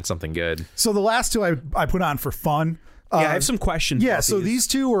gotta find something good. So the last two I put on for fun. I have some questions. Yeah, about so these. these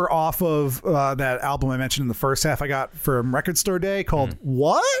two were off of that album I mentioned in the first half I got from Record Store Day called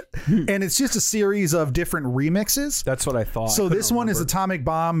What? And it's just a series of different remixes. That's what I thought. So I couldn't this one is remember. Atomic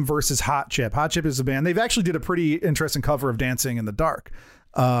Bomb versus Hot Chip. Hot Chip is a band. They've actually did a pretty interesting cover of Dancing in the Dark.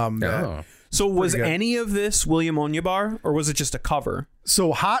 So was good. any of this William Onyebar, or was it just a cover?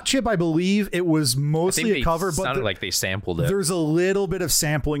 So Hot Chip, I believe it was I think mostly they a cover, but sounded like they sampled it. there's a little bit of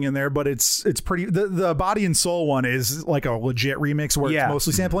sampling in there, but it's pretty. The Body and Soul one is like a legit remix where Yeah. it's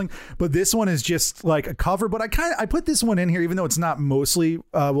mostly sampling, but this one is just like a cover. But I put this one in here, even though it's not mostly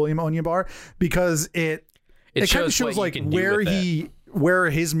William Onyebar, because it kind of shows shows what like you can do where with it. where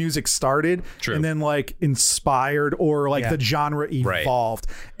his music started True. and then like inspired or like Yeah. the genre evolved.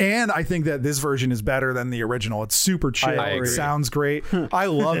 And I think that this version is better than the original. It's super chill. I It agree. sounds great. I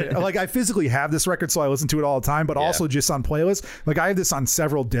love it. Like I physically have this record, so I listen to it all the time, but also just on playlists. Like I have this on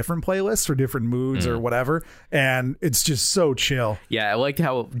several different playlists for different moods or whatever. And it's just so chill. Yeah, I liked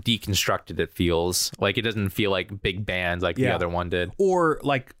how deconstructed it feels. Like it doesn't feel like big band like the Yeah. other one did. Or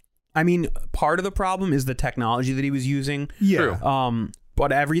like, I mean, part of the problem is the technology that he was using. Yeah. True.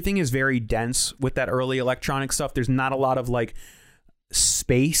 But everything is very dense with that early electronic stuff. There's not a lot of like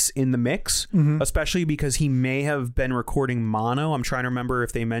space in the mix, especially because he may have been recording mono. I'm trying to remember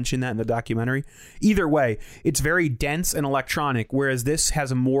if they mentioned that in the documentary. Either way, it's very dense and electronic, whereas this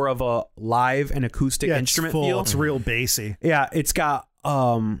has a more of a live and acoustic Yeah, instrument it's full. feel. It's real bassy. Yeah, it's got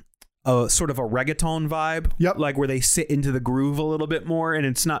a sort of a reggaeton vibe. Yep. Like where they sit into the groove a little bit more, and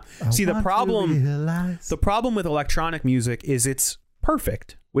it's not. See, the problem with electronic music is it's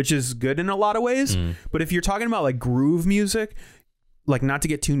perfect, which is good in a lot of ways. But if you're talking about like groove music, like not to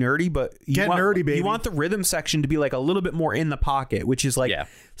get too nerdy, but Get nerdy, baby. You want the rhythm section to be like a little bit more in the pocket, which is like Yeah.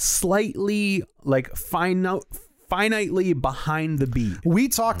 slightly like finitely behind the beat. We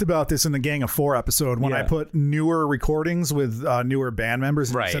talked about this in the Gang of Four episode when I Yeah. put newer recordings with newer band members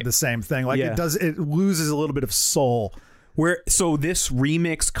and Right. said the same thing. Like Yeah. it loses a little bit of soul. So this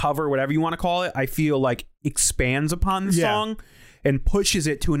remix, cover, whatever you want to call it, I feel like expands upon the Yeah. song and pushes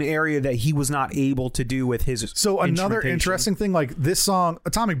it to an area that he was not able to do with his. So another instrumentation. interesting thing, like this song,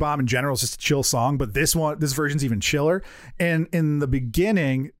 Atomic Bomb in general is just a chill song, but this version's even chiller. And in the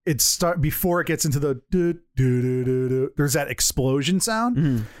beginning, before it gets into the there's that explosion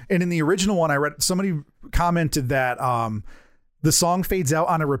sound. And in the original one, I read somebody commented that the song fades out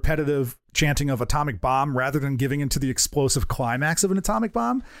on a repetitive chanting of Atomic Bomb rather than giving into the explosive climax of an atomic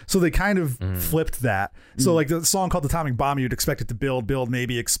bomb. So they kind of flipped that. So like the song called Atomic Bomb, you'd expect it to build,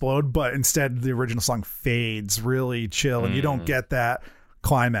 maybe explode, but instead the original song fades really chill and you don't get that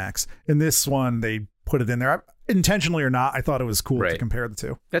climax. In this one, they put it in there. Intentionally or not, I thought it was cool to Right. compare the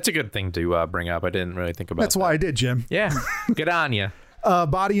two. That's a good thing to bring up. I didn't really think about That's why I did, Jim. Yeah, good on you.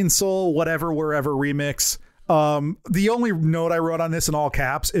 Body and Soul, Whatever, Wherever remix. The only note I wrote on this in all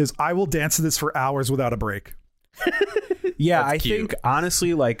caps is I will dance to this for hours without a break. Yeah, That's I cute. think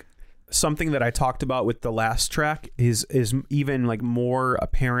honestly, like something that I talked about with the last track is even like more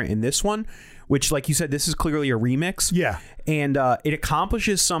apparent in this one, which, like you said, this is clearly a remix. Yeah. And it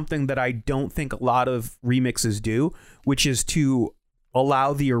accomplishes something that I don't think a lot of remixes do, which is to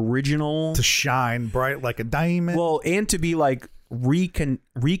allow the original To shine bright like a diamond. well, and to be like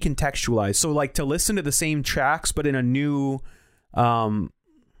recontextualized. So like to listen to the same tracks but in a new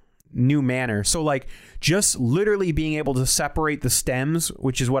manner. So like just literally being able to separate the stems,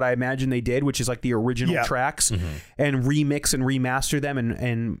 which is what I imagine they did, which is like the original Yeah. tracks, and remix and remaster them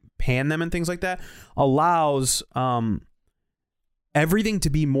and pan them and things like that, allows everything to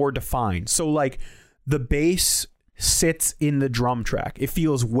be more defined. So like the bass sits in the drum track. It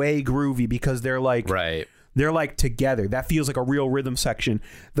feels way groovy because they're like Right. they're like together. That feels like a real rhythm section.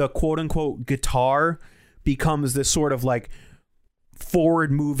 The quote unquote guitar becomes this sort of like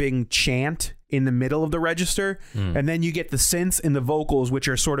forward moving chant in the middle of the register, and then you get the synths and the vocals, which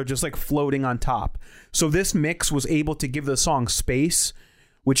are sort of just like floating on top. So this mix was able to give the song space,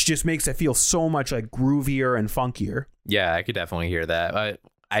 which just makes it feel so much like groovier and funkier. Yeah, I could definitely hear that.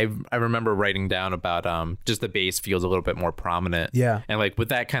 I remember writing down about just the bass feels a little bit more prominent. Yeah. And like with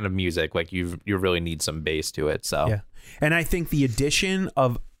that kind of music, like you really need some bass to it. So Yeah. And I think the addition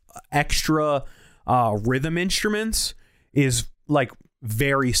of extra rhythm instruments is like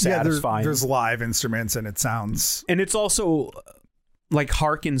very satisfying. There's live instruments and it sounds. And it's also like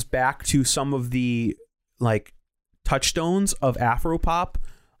harkens back to some of the like touchstones of Afropop,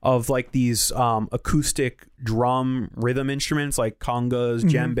 of like these acoustic drum rhythm instruments like congas,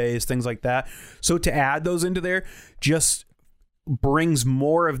 djembes, things like that. So to add those into there just brings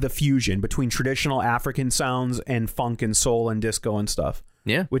more of the fusion between traditional African sounds and funk and soul and disco and stuff.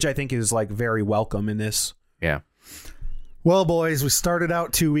 Yeah. Which I think is like very welcome in this. Yeah. Well, boys, we started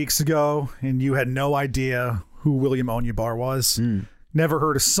out 2 weeks ago and you had no idea who William Onyeabor was. Never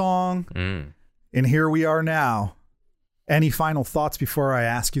heard a song. And here we are now. Any final thoughts before I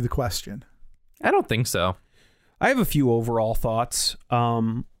ask you the question? I don't think so. I have a few overall thoughts.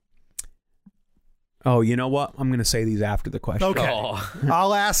 Oh, you know what? I'm going to say these after the question. Okay. Oh.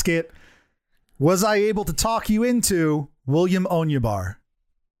 I'll ask it. Was I able to talk you into William Onyeabor?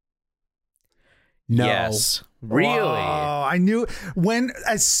 No. Yes. Really? Oh, I knew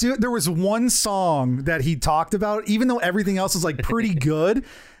as soon there was one song that he talked about, even though everything else was like pretty good.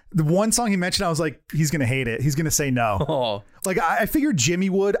 The one song he mentioned, I was like, he's going to hate it. He's going to say no. Oh. Like, I figured Jimmy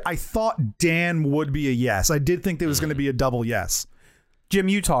would. I thought Dan would be a yes. I did think there was going to be a double yes. Jim,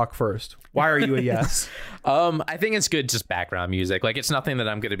 you talk first. Why are you a yes? I think it's good, just background music. Like, it's nothing that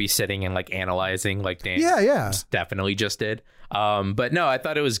I'm going to be sitting and like analyzing like Dan definitely just did. But no, I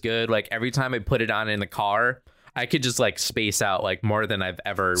thought it was good. Like every time I put it on in the car, I could just like space out like more than I've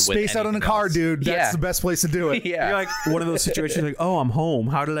ever space out in a car, dude. That's the best place to do it. Yeah. You're like one of those situations like, oh, I'm home.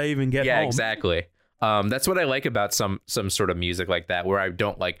 How did I even get home? Yeah, exactly. That's what I like about some sort of music like that, where I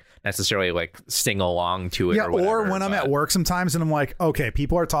don't like necessarily like sing along to it. Yeah, or whatever, when I'm at work sometimes and I'm like, okay,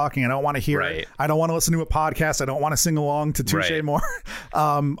 people are talking. I don't want to hear it. I don't want to listen to a podcast. I don't want to sing along to Touche more.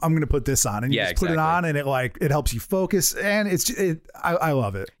 I'm going to put this on, and you just put it on, and it helps you focus, and I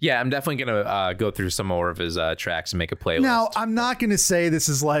love it. Yeah, I'm definitely gonna go through some more of his tracks and make a playlist. Now, I'm not going to say this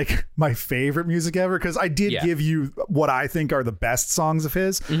is like my favorite music ever, because I did give you what I think are the best songs of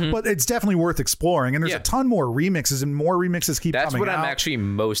his, but it's definitely worth exploring. And there's a ton more remixes, and more remixes keep coming out. That's what I'm actually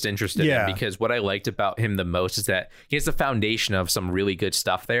most interested in, because what I liked about him the most is that he has the foundation of some really good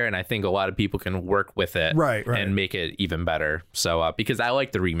stuff there, and I think a lot of people can work with it and make it even better. So because I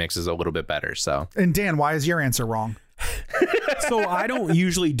like the remixes a little bit better. So, and Dan, why is your answer wrong? So I don't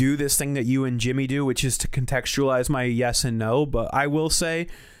usually do this thing that you and Jimmy do, which is to contextualize my yes and no, but I will say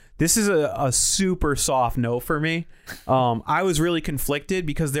this is a super soft no for me. I was really conflicted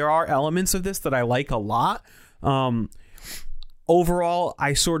because there are elements of this that I like a lot. Overall,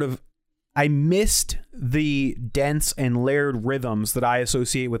 I missed the dense and layered rhythms that I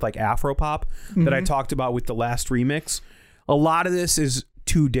associate with like Afropop that I talked about with the last remix. A lot of this is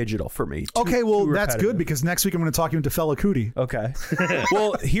too digital for me. Too that's good, because next week I'm going to talk you into Fela Kuti. Okay.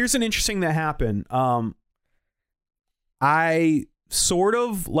 Well, here's an interesting that happened. I sort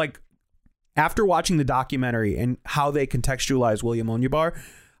of like, after watching the documentary and how they contextualize William Onyeabor,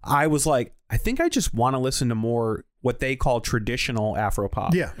 I was like, I think I just want to listen to more what they call traditional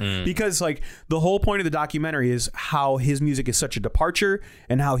Afropop. Yeah. Because like the whole point of the documentary is how his music is such a departure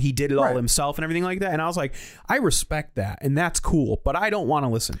and how he did it all himself and everything like that. And I was like, I respect that, and that's cool, but I don't want to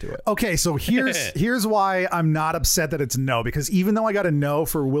listen to it. Okay, so here's why I'm not upset that it's no, because even though I got a no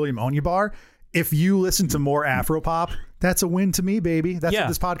for William Onyeabor, if you listen to more Afropop, that's a win to me, baby. That's what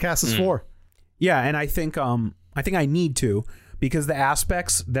this podcast is for. Yeah, and I think I need to, because the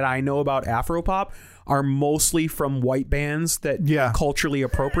aspects that I know about Afropop are mostly from white bands that culturally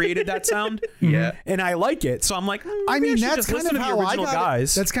appropriated that sound. And I like it, so I'm like, I mean, that's kind of how I got.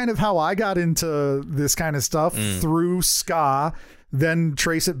 That's kind of how I got into this kind of stuff, through ska, then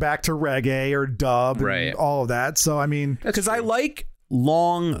trace it back to reggae or dub, and all of that. So I mean, because I like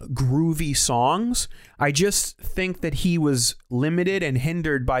long, groovy songs. I just think that he was limited and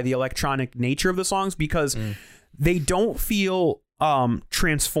hindered by the electronic nature of the songs, because they don't feel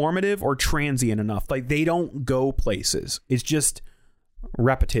transformative or transient enough. Like they don't go places. It's just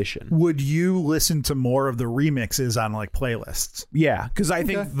repetition. Would you listen to more of the remixes on like playlists? Yeah, because I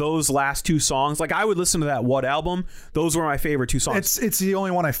think those last two songs, like I would listen to that What album. Those were my favorite two songs. It's the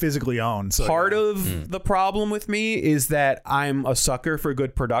only one I physically own. So Part of the problem with me is that I'm a sucker for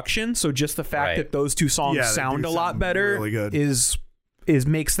good production. So just the fact that those two songs Yeah, they sound do a lot sound better really good. is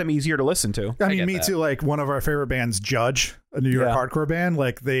makes them easier to listen to. I mean, get me that. too. Like one of our favorite bands, Judge, a New York Yeah. hardcore band.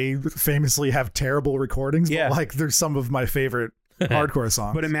 Like they famously have terrible recordings, Yeah. but like there's some of my favorite hardcore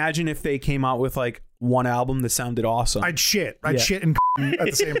songs. But imagine if they came out with like one album that sounded awesome. I'd shit and at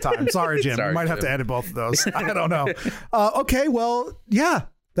the same time. Sorry, Jim. Sorry, we might have Jim. to edit both of those. I don't know. Okay, well, yeah.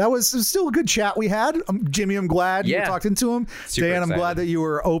 It was still a good chat we had. Jimmy, I'm glad you Yeah. talked into him. Super Dan, I'm excited. glad that you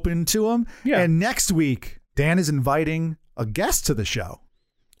were open to him. Yeah. And next week, Dan is inviting a guest to the show.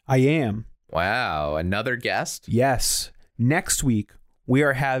 I am. Wow, another guest? Yes. Next week, we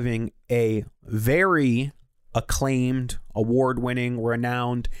are having a very acclaimed, award-winning,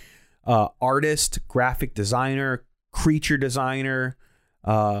 renowned artist, graphic designer, creature designer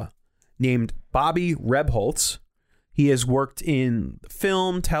named Bobby Rebholz. He has worked in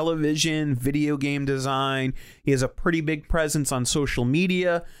film, television, video game design. He has a pretty big presence on social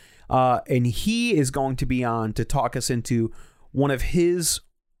media. And he is going to be on to talk us into one of his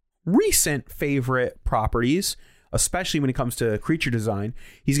recent favorite properties, especially when it comes to creature design.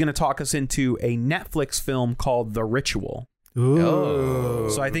 He's going to talk us into a Netflix film called The Ritual. Ooh,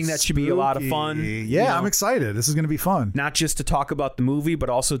 So I think that should be a lot of fun. spooky. you Yeah, know. I'm excited. This is going to be fun. Not just to talk about the movie, but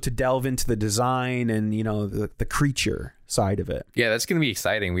also to delve into the design and, you know, the creature side of it. Yeah, that's going to be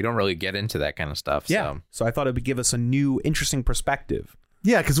exciting. We don't really get into that kind of stuff. Yeah. So. So I thought it would give us a new, interesting perspective.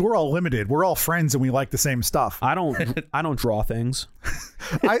 Yeah, because we're all limited. We're all friends and we like the same stuff. I don't draw things.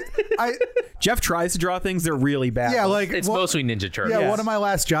 I Jeff tries to draw things. They're really bad. yeah, like It's well, mostly Ninja Turtles. yeah. One of my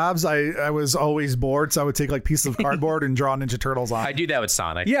last jobs, I was always bored, so I would take like pieces of cardboard and draw Ninja Turtles on. I do that with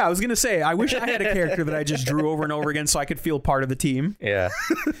Sonic. Yeah, I was going to say, I wish I had a character that I just drew over and over again so I could feel part of the team. Yeah.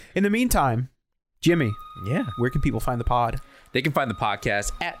 In the meantime, Jimmy, Yeah. where can people find the pod? They can find the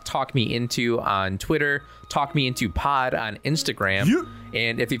podcast at Talk Me Into on Twitter, Talk Me Into Pod on Instagram. Yeah.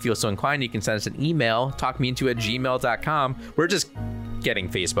 And if you feel so inclined, you can send us an email, talkmeinto@gmail.com. We're just getting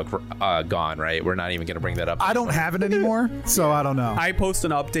Facebook gone, right? We're not even going to bring that up. I don't have it anymore, so I don't know. I post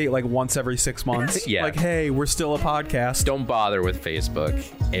an update like once every 6 months. Yeah. Like, hey, we're still a podcast. Don't bother with Facebook.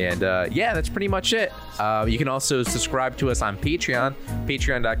 And yeah, that's pretty much it. You can also subscribe to us on Patreon,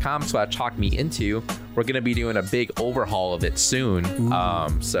 patreon.com/talkmeinto. We're going to be doing a big overhaul of it soon.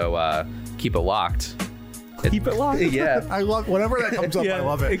 So keep it locked. Keep it locked. Yeah. I love whenever that comes up. I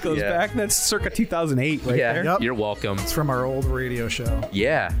love it. It goes Yeah. back. That's circa 2008 right Yeah. there. Yep. You're welcome. It's from our old radio show.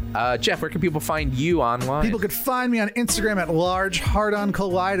 Yeah. Jeff, where can people find you online? People could find me on Instagram at Large Hard On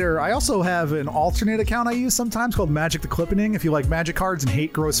Collider. I also have an alternate account I use sometimes called Magic the Clippening. If you like magic cards and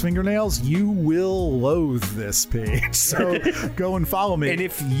hate gross fingernails, you will loathe this page. So go and follow me. And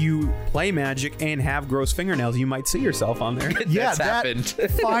if you play Magic and have gross fingernails, you might see yourself on there. yeah, That's that happened.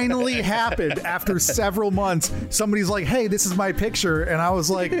 finally happened after several months. Somebody's like, "Hey, this is my picture," and I was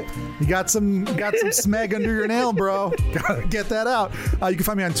like, "You got some smeg under your nail, bro. Gotta get that out." You can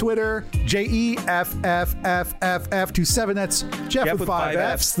find me on Twitter, JEFFFFF27. That's Jeff with 5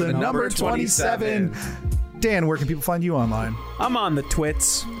 F's, the number 27. Dan, where can people find you online? I'm on the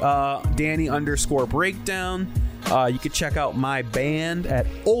twits, Danny_breakdown. You can check out my band at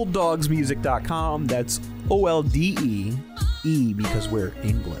olddogsmusic.com. That's OLDEE because we're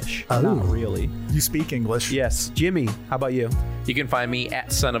English. Oh. Not really. You speak English. Yes. Jimmy, how about you? You can find me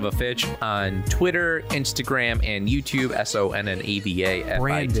at Son of a Fitch on Twitter, Instagram, and YouTube.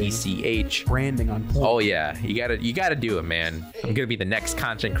 SONNAVAFITCH. Branding on point. Oh yeah, you gotta do it, man. I'm gonna be the next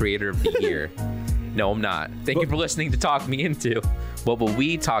content creator of the year. No, I'm not. Thank you for listening to Talk Me Into. What will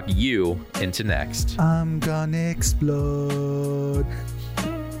we talk you into next? I'm gonna explode.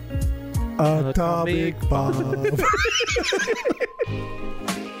 Atomic bomb.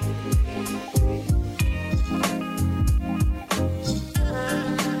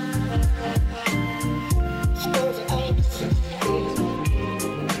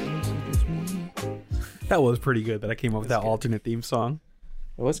 That was pretty good that I came up with that alternate theme song.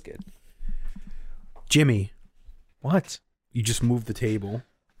 It was good. Jimmy, What? you just moved the table.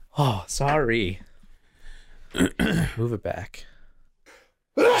 Oh, sorry. Move it back.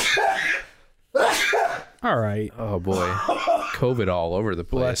 All right. Oh boy, COVID all over the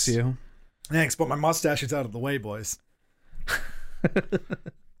place. Bless you. Thanks, but my mustache is out of the way, boys.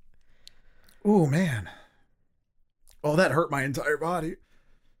 Oh, man. Oh, that hurt my entire body.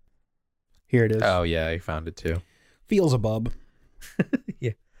 Here it is. Oh yeah, I found it too. Feels a bub.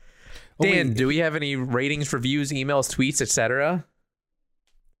 Yeah. Oh, Dan, wait. do we have any ratings, reviews, emails, tweets, etc.?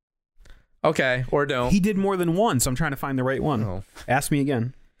 Okay, or don't. He did more than one, so I'm trying to find the right one. Oh. Ask me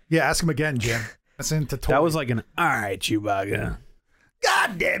again. Yeah, ask him again, Jim. Listen to That was like an all right, Chewbacca.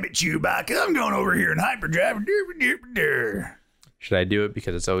 God damn it, Chewbacca! I'm going over here in hyperdrive. Should I do it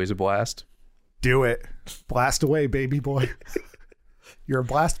because it's always a blast? Do it. Blast away, baby boy. You're a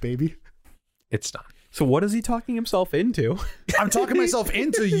blast, baby. It's not. So what is he talking himself into? I'm talking myself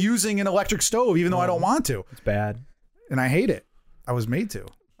into using an electric stove, even though I don't want to, It's bad. and I hate it. I was made to.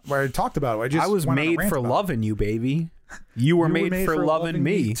 Where I talked about it. I was went on a made rant for about it. loving you, baby. You were made for loving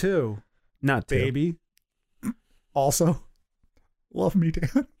me. too, Not to. baby. Also, love me,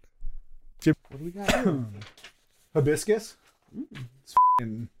 Dan. Jim, what do we got? Hibiscus. It's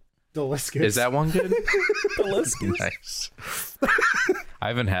f***ing delicious. Is that one good? Delicious. Nice. I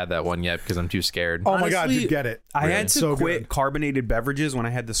haven't had that one yet because I'm too scared. Oh my god, Honestly, you get it. I had to So quit good. carbonated beverages when I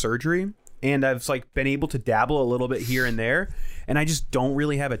had the surgery, and I've like been able to dabble a little bit here and there, and I just don't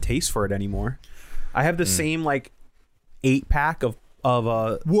really have a taste for it anymore. I have the same like 8-pack of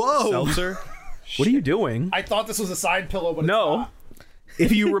Whoa. seltzer. What are you doing? I thought this was a side pillow, but No.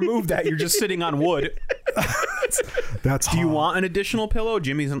 If you remove that, you're just sitting on wood. that's. Do you want an additional pillow?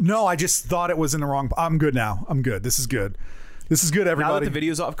 Jimmy's. No, I just thought it was in the wrong. I'm good now. I'm good. This is good. This is good, Now everybody. that the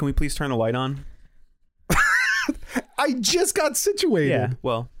video's off, can we please turn the light on? I just got situated. Yeah.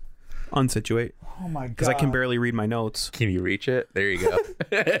 Well, unsituate. Oh my god. Because I can barely read my notes. Can you reach it? There you go.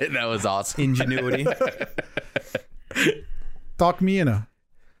 That was awesome. Ingenuity. Talk me in a.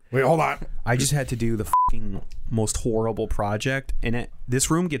 Wait, hold on. I just had to do the fucking most horrible project, and this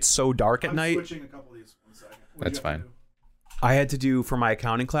room gets so dark at night. Switching a couple of these. 1 second. That's fine. I had to do for my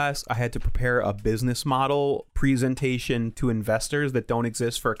accounting class. I had to prepare a business model presentation to investors that don't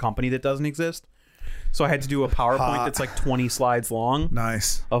exist for a company that doesn't exist. So I had to do a PowerPoint that's like 20 slides long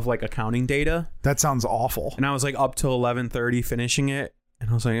Nice. of like accounting data, That sounds awful. and I was like up till 11:30 finishing it. And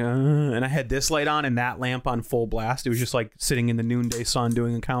I was like, and I had this light on and that lamp on full blast. It was just like sitting in the noonday sun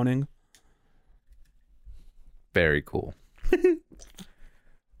doing accounting. Very cool.